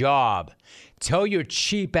for the job. Tell your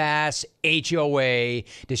cheap ass HOA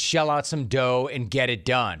to shell out some dough and get it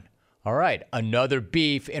done. All right, another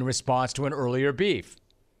beef in response to an earlier beef.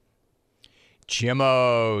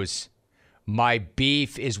 Jimmos, my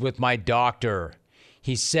beef is with my doctor.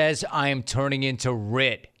 He says I am turning into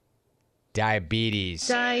RIT, diabetes.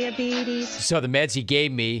 So the meds he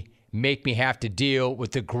gave me make me have to deal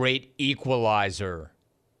with the great equalizer.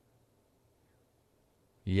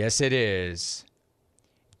 Yes, it is.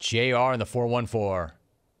 JR in the 414.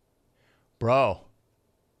 Bro,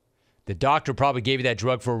 the doctor probably gave you that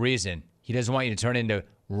drug for a reason. He doesn't want you to turn into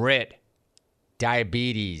RIT,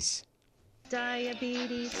 diabetes.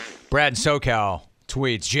 Brad in SoCal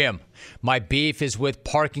tweets, Jim, my beef is with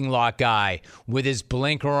parking lot guy with his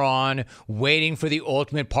blinker on, waiting for the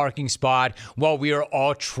ultimate parking spot while we are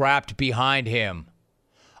all trapped behind him.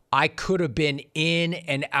 I could have been in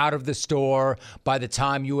and out of the store by the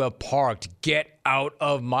time you have parked. Get out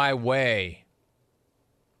of my way.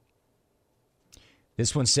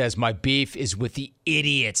 This one says, my beef is with the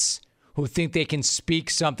idiots who think they can speak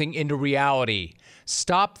something into reality.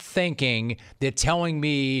 Stop thinking that telling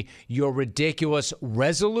me your ridiculous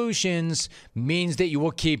resolutions means that you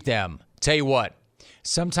will keep them. Tell you what,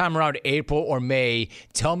 sometime around April or May,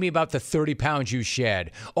 tell me about the 30 pounds you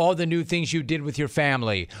shed, all the new things you did with your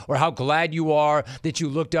family, or how glad you are that you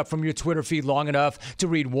looked up from your Twitter feed long enough to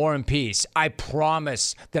read War and Peace. I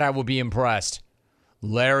promise that I will be impressed.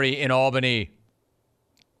 Larry in Albany.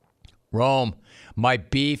 Rome, my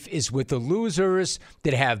beef is with the losers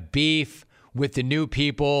that have beef with the new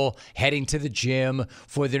people heading to the gym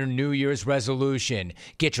for their New Year's resolution.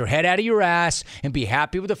 Get your head out of your ass and be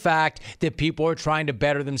happy with the fact that people are trying to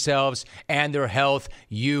better themselves and their health,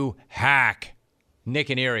 you hack. Nick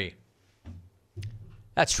and Erie.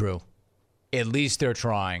 That's true. At least they're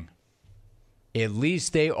trying. At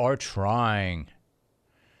least they are trying.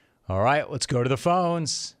 All right, let's go to the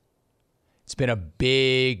phones. It's been a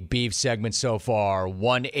big beef segment so far.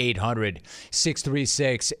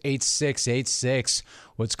 1-800-636-8686.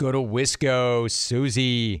 Let's go to Wisco.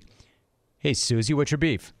 Susie. Hey, Susie, what's your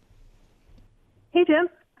beef? Hey, Jim.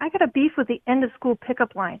 I got a beef with the end-of-school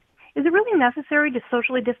pickup line. Is it really necessary to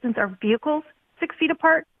socially distance our vehicles 6 feet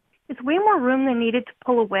apart? It's way more room than needed to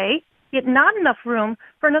pull away, yet not enough room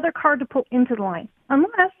for another car to pull into the line,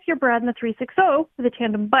 unless you're Brad in the 360 with a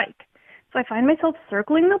tandem bike. So I find myself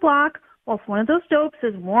circling the block whilst one of those dopes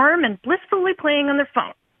is warm and blissfully playing on their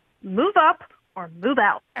phone. Move up or move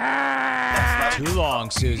out. Too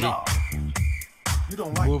long, Susie.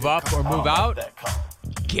 Move up or move out.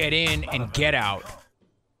 Get in and get out.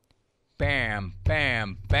 Bam,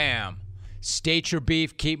 bam, bam. State your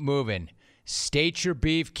beef, keep moving. State your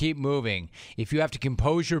beef, keep moving. If you have to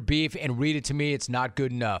compose your beef and read it to me, it's not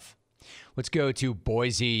good enough. Let's go to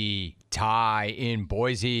Boise. Ty in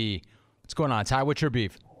Boise. What's going on, Ty? What's your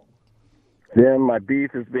beef? Jim, my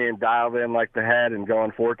beef is being dialed in like the head and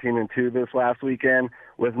going 14-2 this last weekend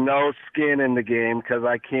with no skin in the game because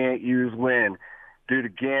I can't use win due to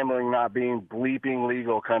gambling not being bleeping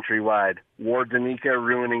legal countrywide. Ward Danica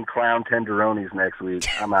ruining clown tenderonis next week.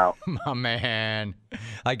 I'm out. My man,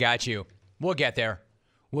 I got you. We'll get there.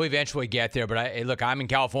 We'll eventually get there. But look, I'm in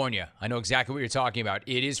California. I know exactly what you're talking about.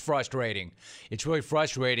 It is frustrating. It's really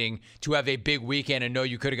frustrating to have a big weekend and know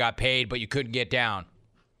you could have got paid, but you couldn't get down.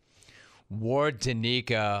 Ward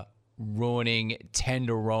Danica ruining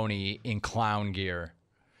tenderoni in clown gear.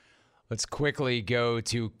 Let's quickly go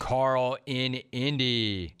to Carl in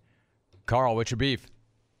Indy. Carl, what's your beef?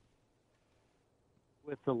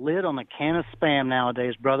 With the lid on the can of Spam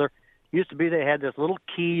nowadays, brother. Used to be they had this little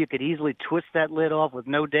key. You could easily twist that lid off with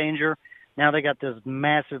no danger. Now they got this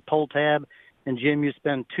massive pull tab. And, Jim, you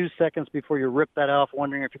spend 2 seconds before you rip that off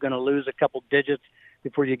wondering if you're going to lose a couple digits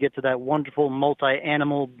before you get to that wonderful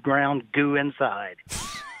multi-animal ground goo inside.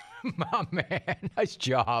 My man, nice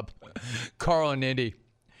job. Carl in Indy.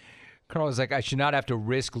 Carl is like, I should not have to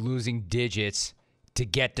risk losing digits to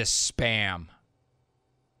get to Spam.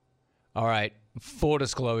 All right, full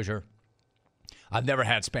disclosure. I've never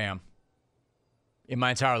had Spam in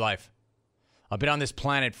my entire life. I've been on this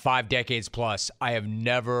planet 5 decades plus. I have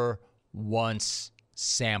never once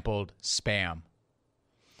sampled Spam.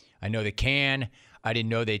 I know they can. I didn't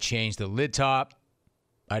know they changed the lid top.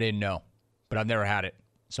 I didn't know, but I've never had it,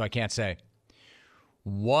 so I can't say.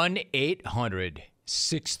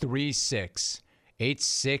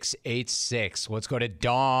 1-800-636-8686. Let's go to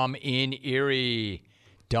Dom in Erie.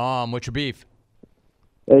 Dom, what's your beef?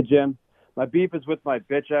 Hey, Jim. My beef is with my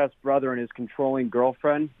bitch-ass brother and his controlling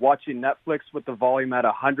girlfriend watching Netflix with the volume at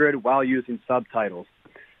 100 while using subtitles.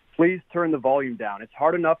 Please turn the volume down. It's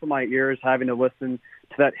hard enough in my ears having to listen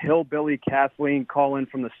to that hillbilly Kathleen call in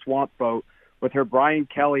from the swamp boat with her Brian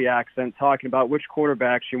Kelly accent talking about which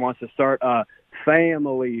quarterback she wants to start a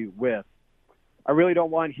family with. I really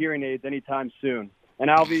don't want hearing aids anytime soon. And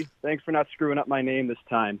Alvy, thanks for not screwing up my name this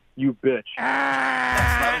time. You bitch.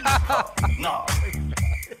 No.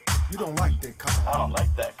 You don't like that call. I don't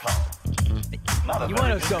like that call. You want to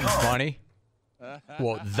know something funny?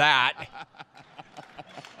 Well, that.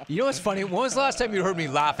 You know what's funny? When was the last time you heard me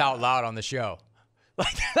laugh out loud on the show?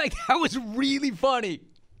 Like that was really funny.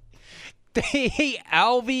 Hey,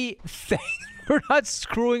 Alvy, thanks for not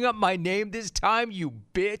screwing up my name this time, you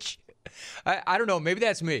bitch. I don't know. Maybe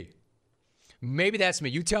that's me. Maybe that's me.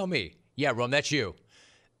 You tell me. Yeah, Rum, that's you.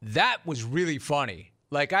 That was really funny.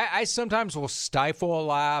 Like, I sometimes will stifle a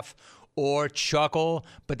laugh or chuckle,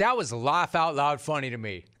 but that was laugh out loud funny to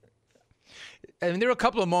me. And there were a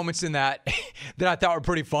couple of moments in that that I thought were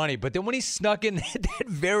pretty funny. But then when he snuck in at that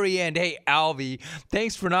very end, hey, Alvy,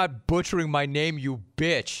 thanks for not butchering my name, you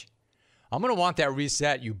bitch. I'm going to want that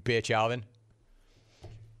reset, you bitch, Alvin.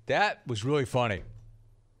 That was really funny.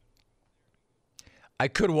 I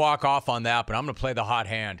could walk off on that, but I'm going to play the hot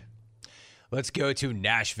hand. Let's go to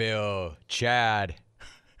Nashville. Chad.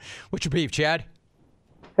 What's your beef, Chad?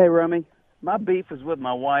 Hey, Rummy. My beef is with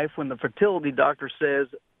my wife when the fertility doctor says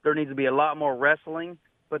there needs to be a lot more wrestling,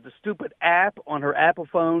 but the stupid app on her Apple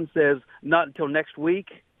phone says not until next week.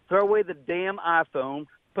 Throw away the damn iPhone,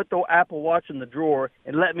 put the Apple Watch in the drawer,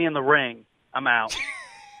 and let me in the ring. I'm out.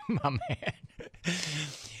 My man.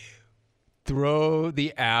 Throw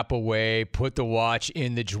the app away, put the watch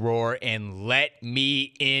in the drawer, and let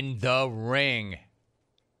me in the ring.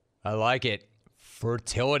 I like it.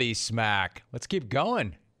 Fertility smack. Let's keep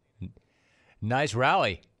going. Nice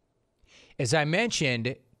rally. As I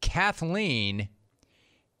mentioned, Kathleen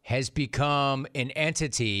has become an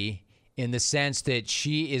entity in the sense that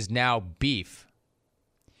she is now beef.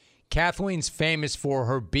 Kathleen's famous for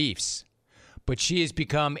her beefs, but she has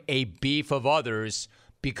become a beef of others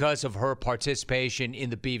because of her participation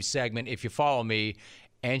in the beef segment, if you follow me,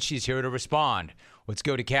 and she's here to respond. Let's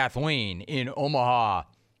go to Kathleen in Omaha.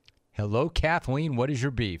 Hello, Kathleen. What is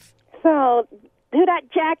your beef? So, to that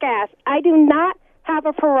jackass, I do not have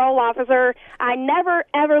a parole officer. I never,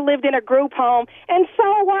 ever lived in a group home. And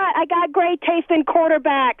so what? I got great taste in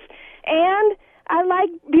quarterbacks. And I like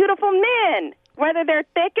beautiful men, whether they're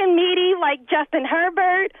thick and meaty like Justin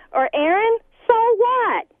Herbert or Aaron. So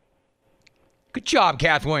what? Good job,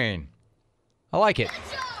 Kathleen. I like it.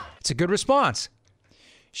 It's a good response.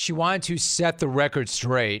 She wanted to set the record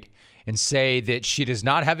straight and say that she does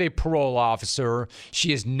not have a parole officer. She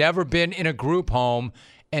has never been in a group home.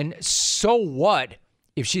 And so what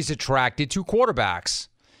if she's attracted to quarterbacks?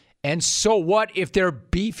 And so what if they're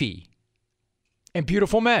beefy and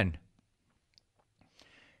beautiful men?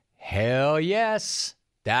 Hell yes.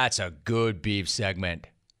 That's a good beef segment.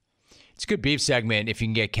 It's a good beef segment if you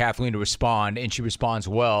can get Kathleen to respond, and she responds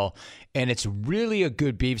well. And it's really a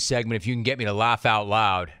good beef segment if you can get me to laugh out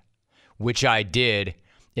loud, which I did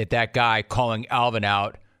at that guy calling Alvin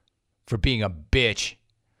out for being a bitch.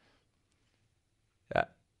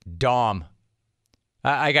 Dom.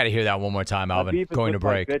 I got to hear that one more time, Alvin. Going to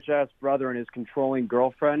break. My bitch-ass brother and his controlling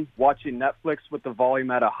girlfriend watching Netflix with the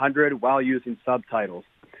volume at 100 while using subtitles.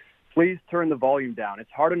 Please turn the volume down.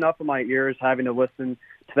 It's hard enough in my ears having to listen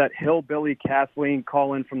to that hillbilly Kathleen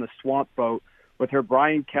call in from the swamp boat with her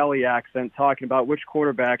Brian Kelly accent talking about which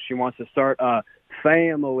quarterback she wants to start a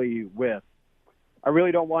family with. I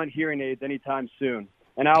really don't want hearing aids anytime soon.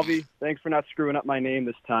 And Alvy, thanks for not screwing up my name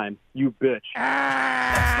this time. You bitch.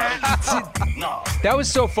 That was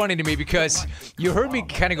so funny to me because you heard me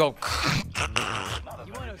kind of go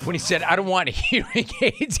when he said, I don't want hearing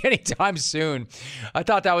aids anytime soon. I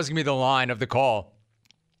thought that was going to be the line of the call.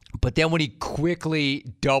 But then when he quickly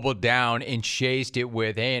doubled down and chased it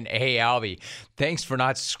with, hey, Alvy, thanks for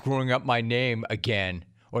not screwing up my name again,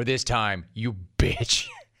 or this time, you bitch.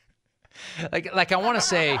 like I want to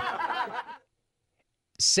say,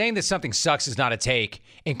 saying that something sucks is not a take,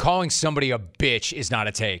 and calling somebody a bitch is not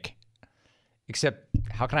a take. Except,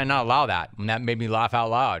 How can I not allow that? And that made me laugh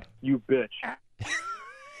out loud. You bitch.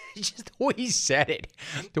 Just the way he said it,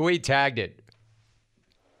 the way he tagged it.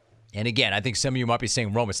 And again, I think some of you might be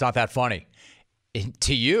saying, Rome, it's not that funny.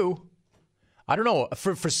 To you, I don't know.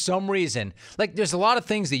 For some reason, like there's a lot of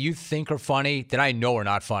things that you think are funny that I know are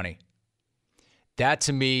not funny. That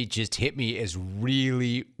to me just hit me as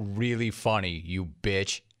really, really funny, you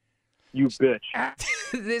bitch. You bitch.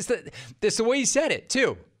 This the way he said it,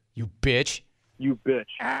 too. You bitch. You bitch.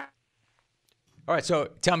 All right, so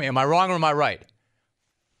tell me, am I wrong or am I right?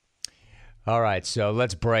 All right, so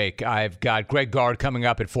let's break. I've got Greg Gard coming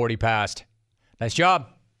up at 40 past. Nice job.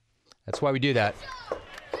 That's why we do that.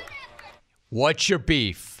 What's your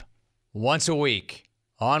beef? Once a week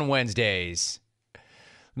on Wednesdays.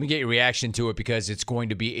 Let me get your reaction to it because it's going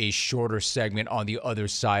to be a shorter segment on the other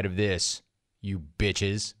side of this. You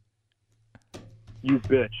bitches. You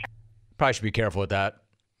bitch. Probably should be careful with that.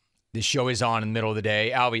 This show is on in the middle of the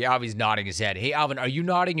day. Alvy's nodding his head. Hey, Alvin, are you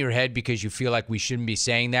nodding your head because you feel like we shouldn't be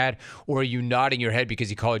saying that? Or are you nodding your head because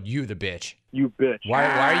he called you the bitch? You bitch. Why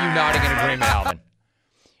are you nodding in agreement, Alvin?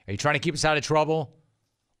 Are you trying to keep us out of trouble?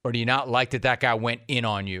 Or do you not like that guy went in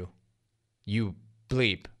on you? You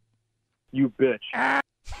bleep. You bitch.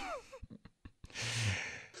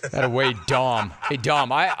 That way, Dom. Hey,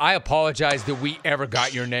 Dom, I apologize that we ever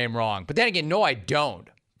got your name wrong. But then again, no, I don't.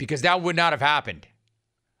 Because that would not have happened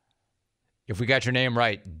if we got your name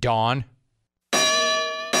right, Dawn. Good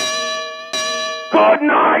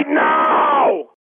night now!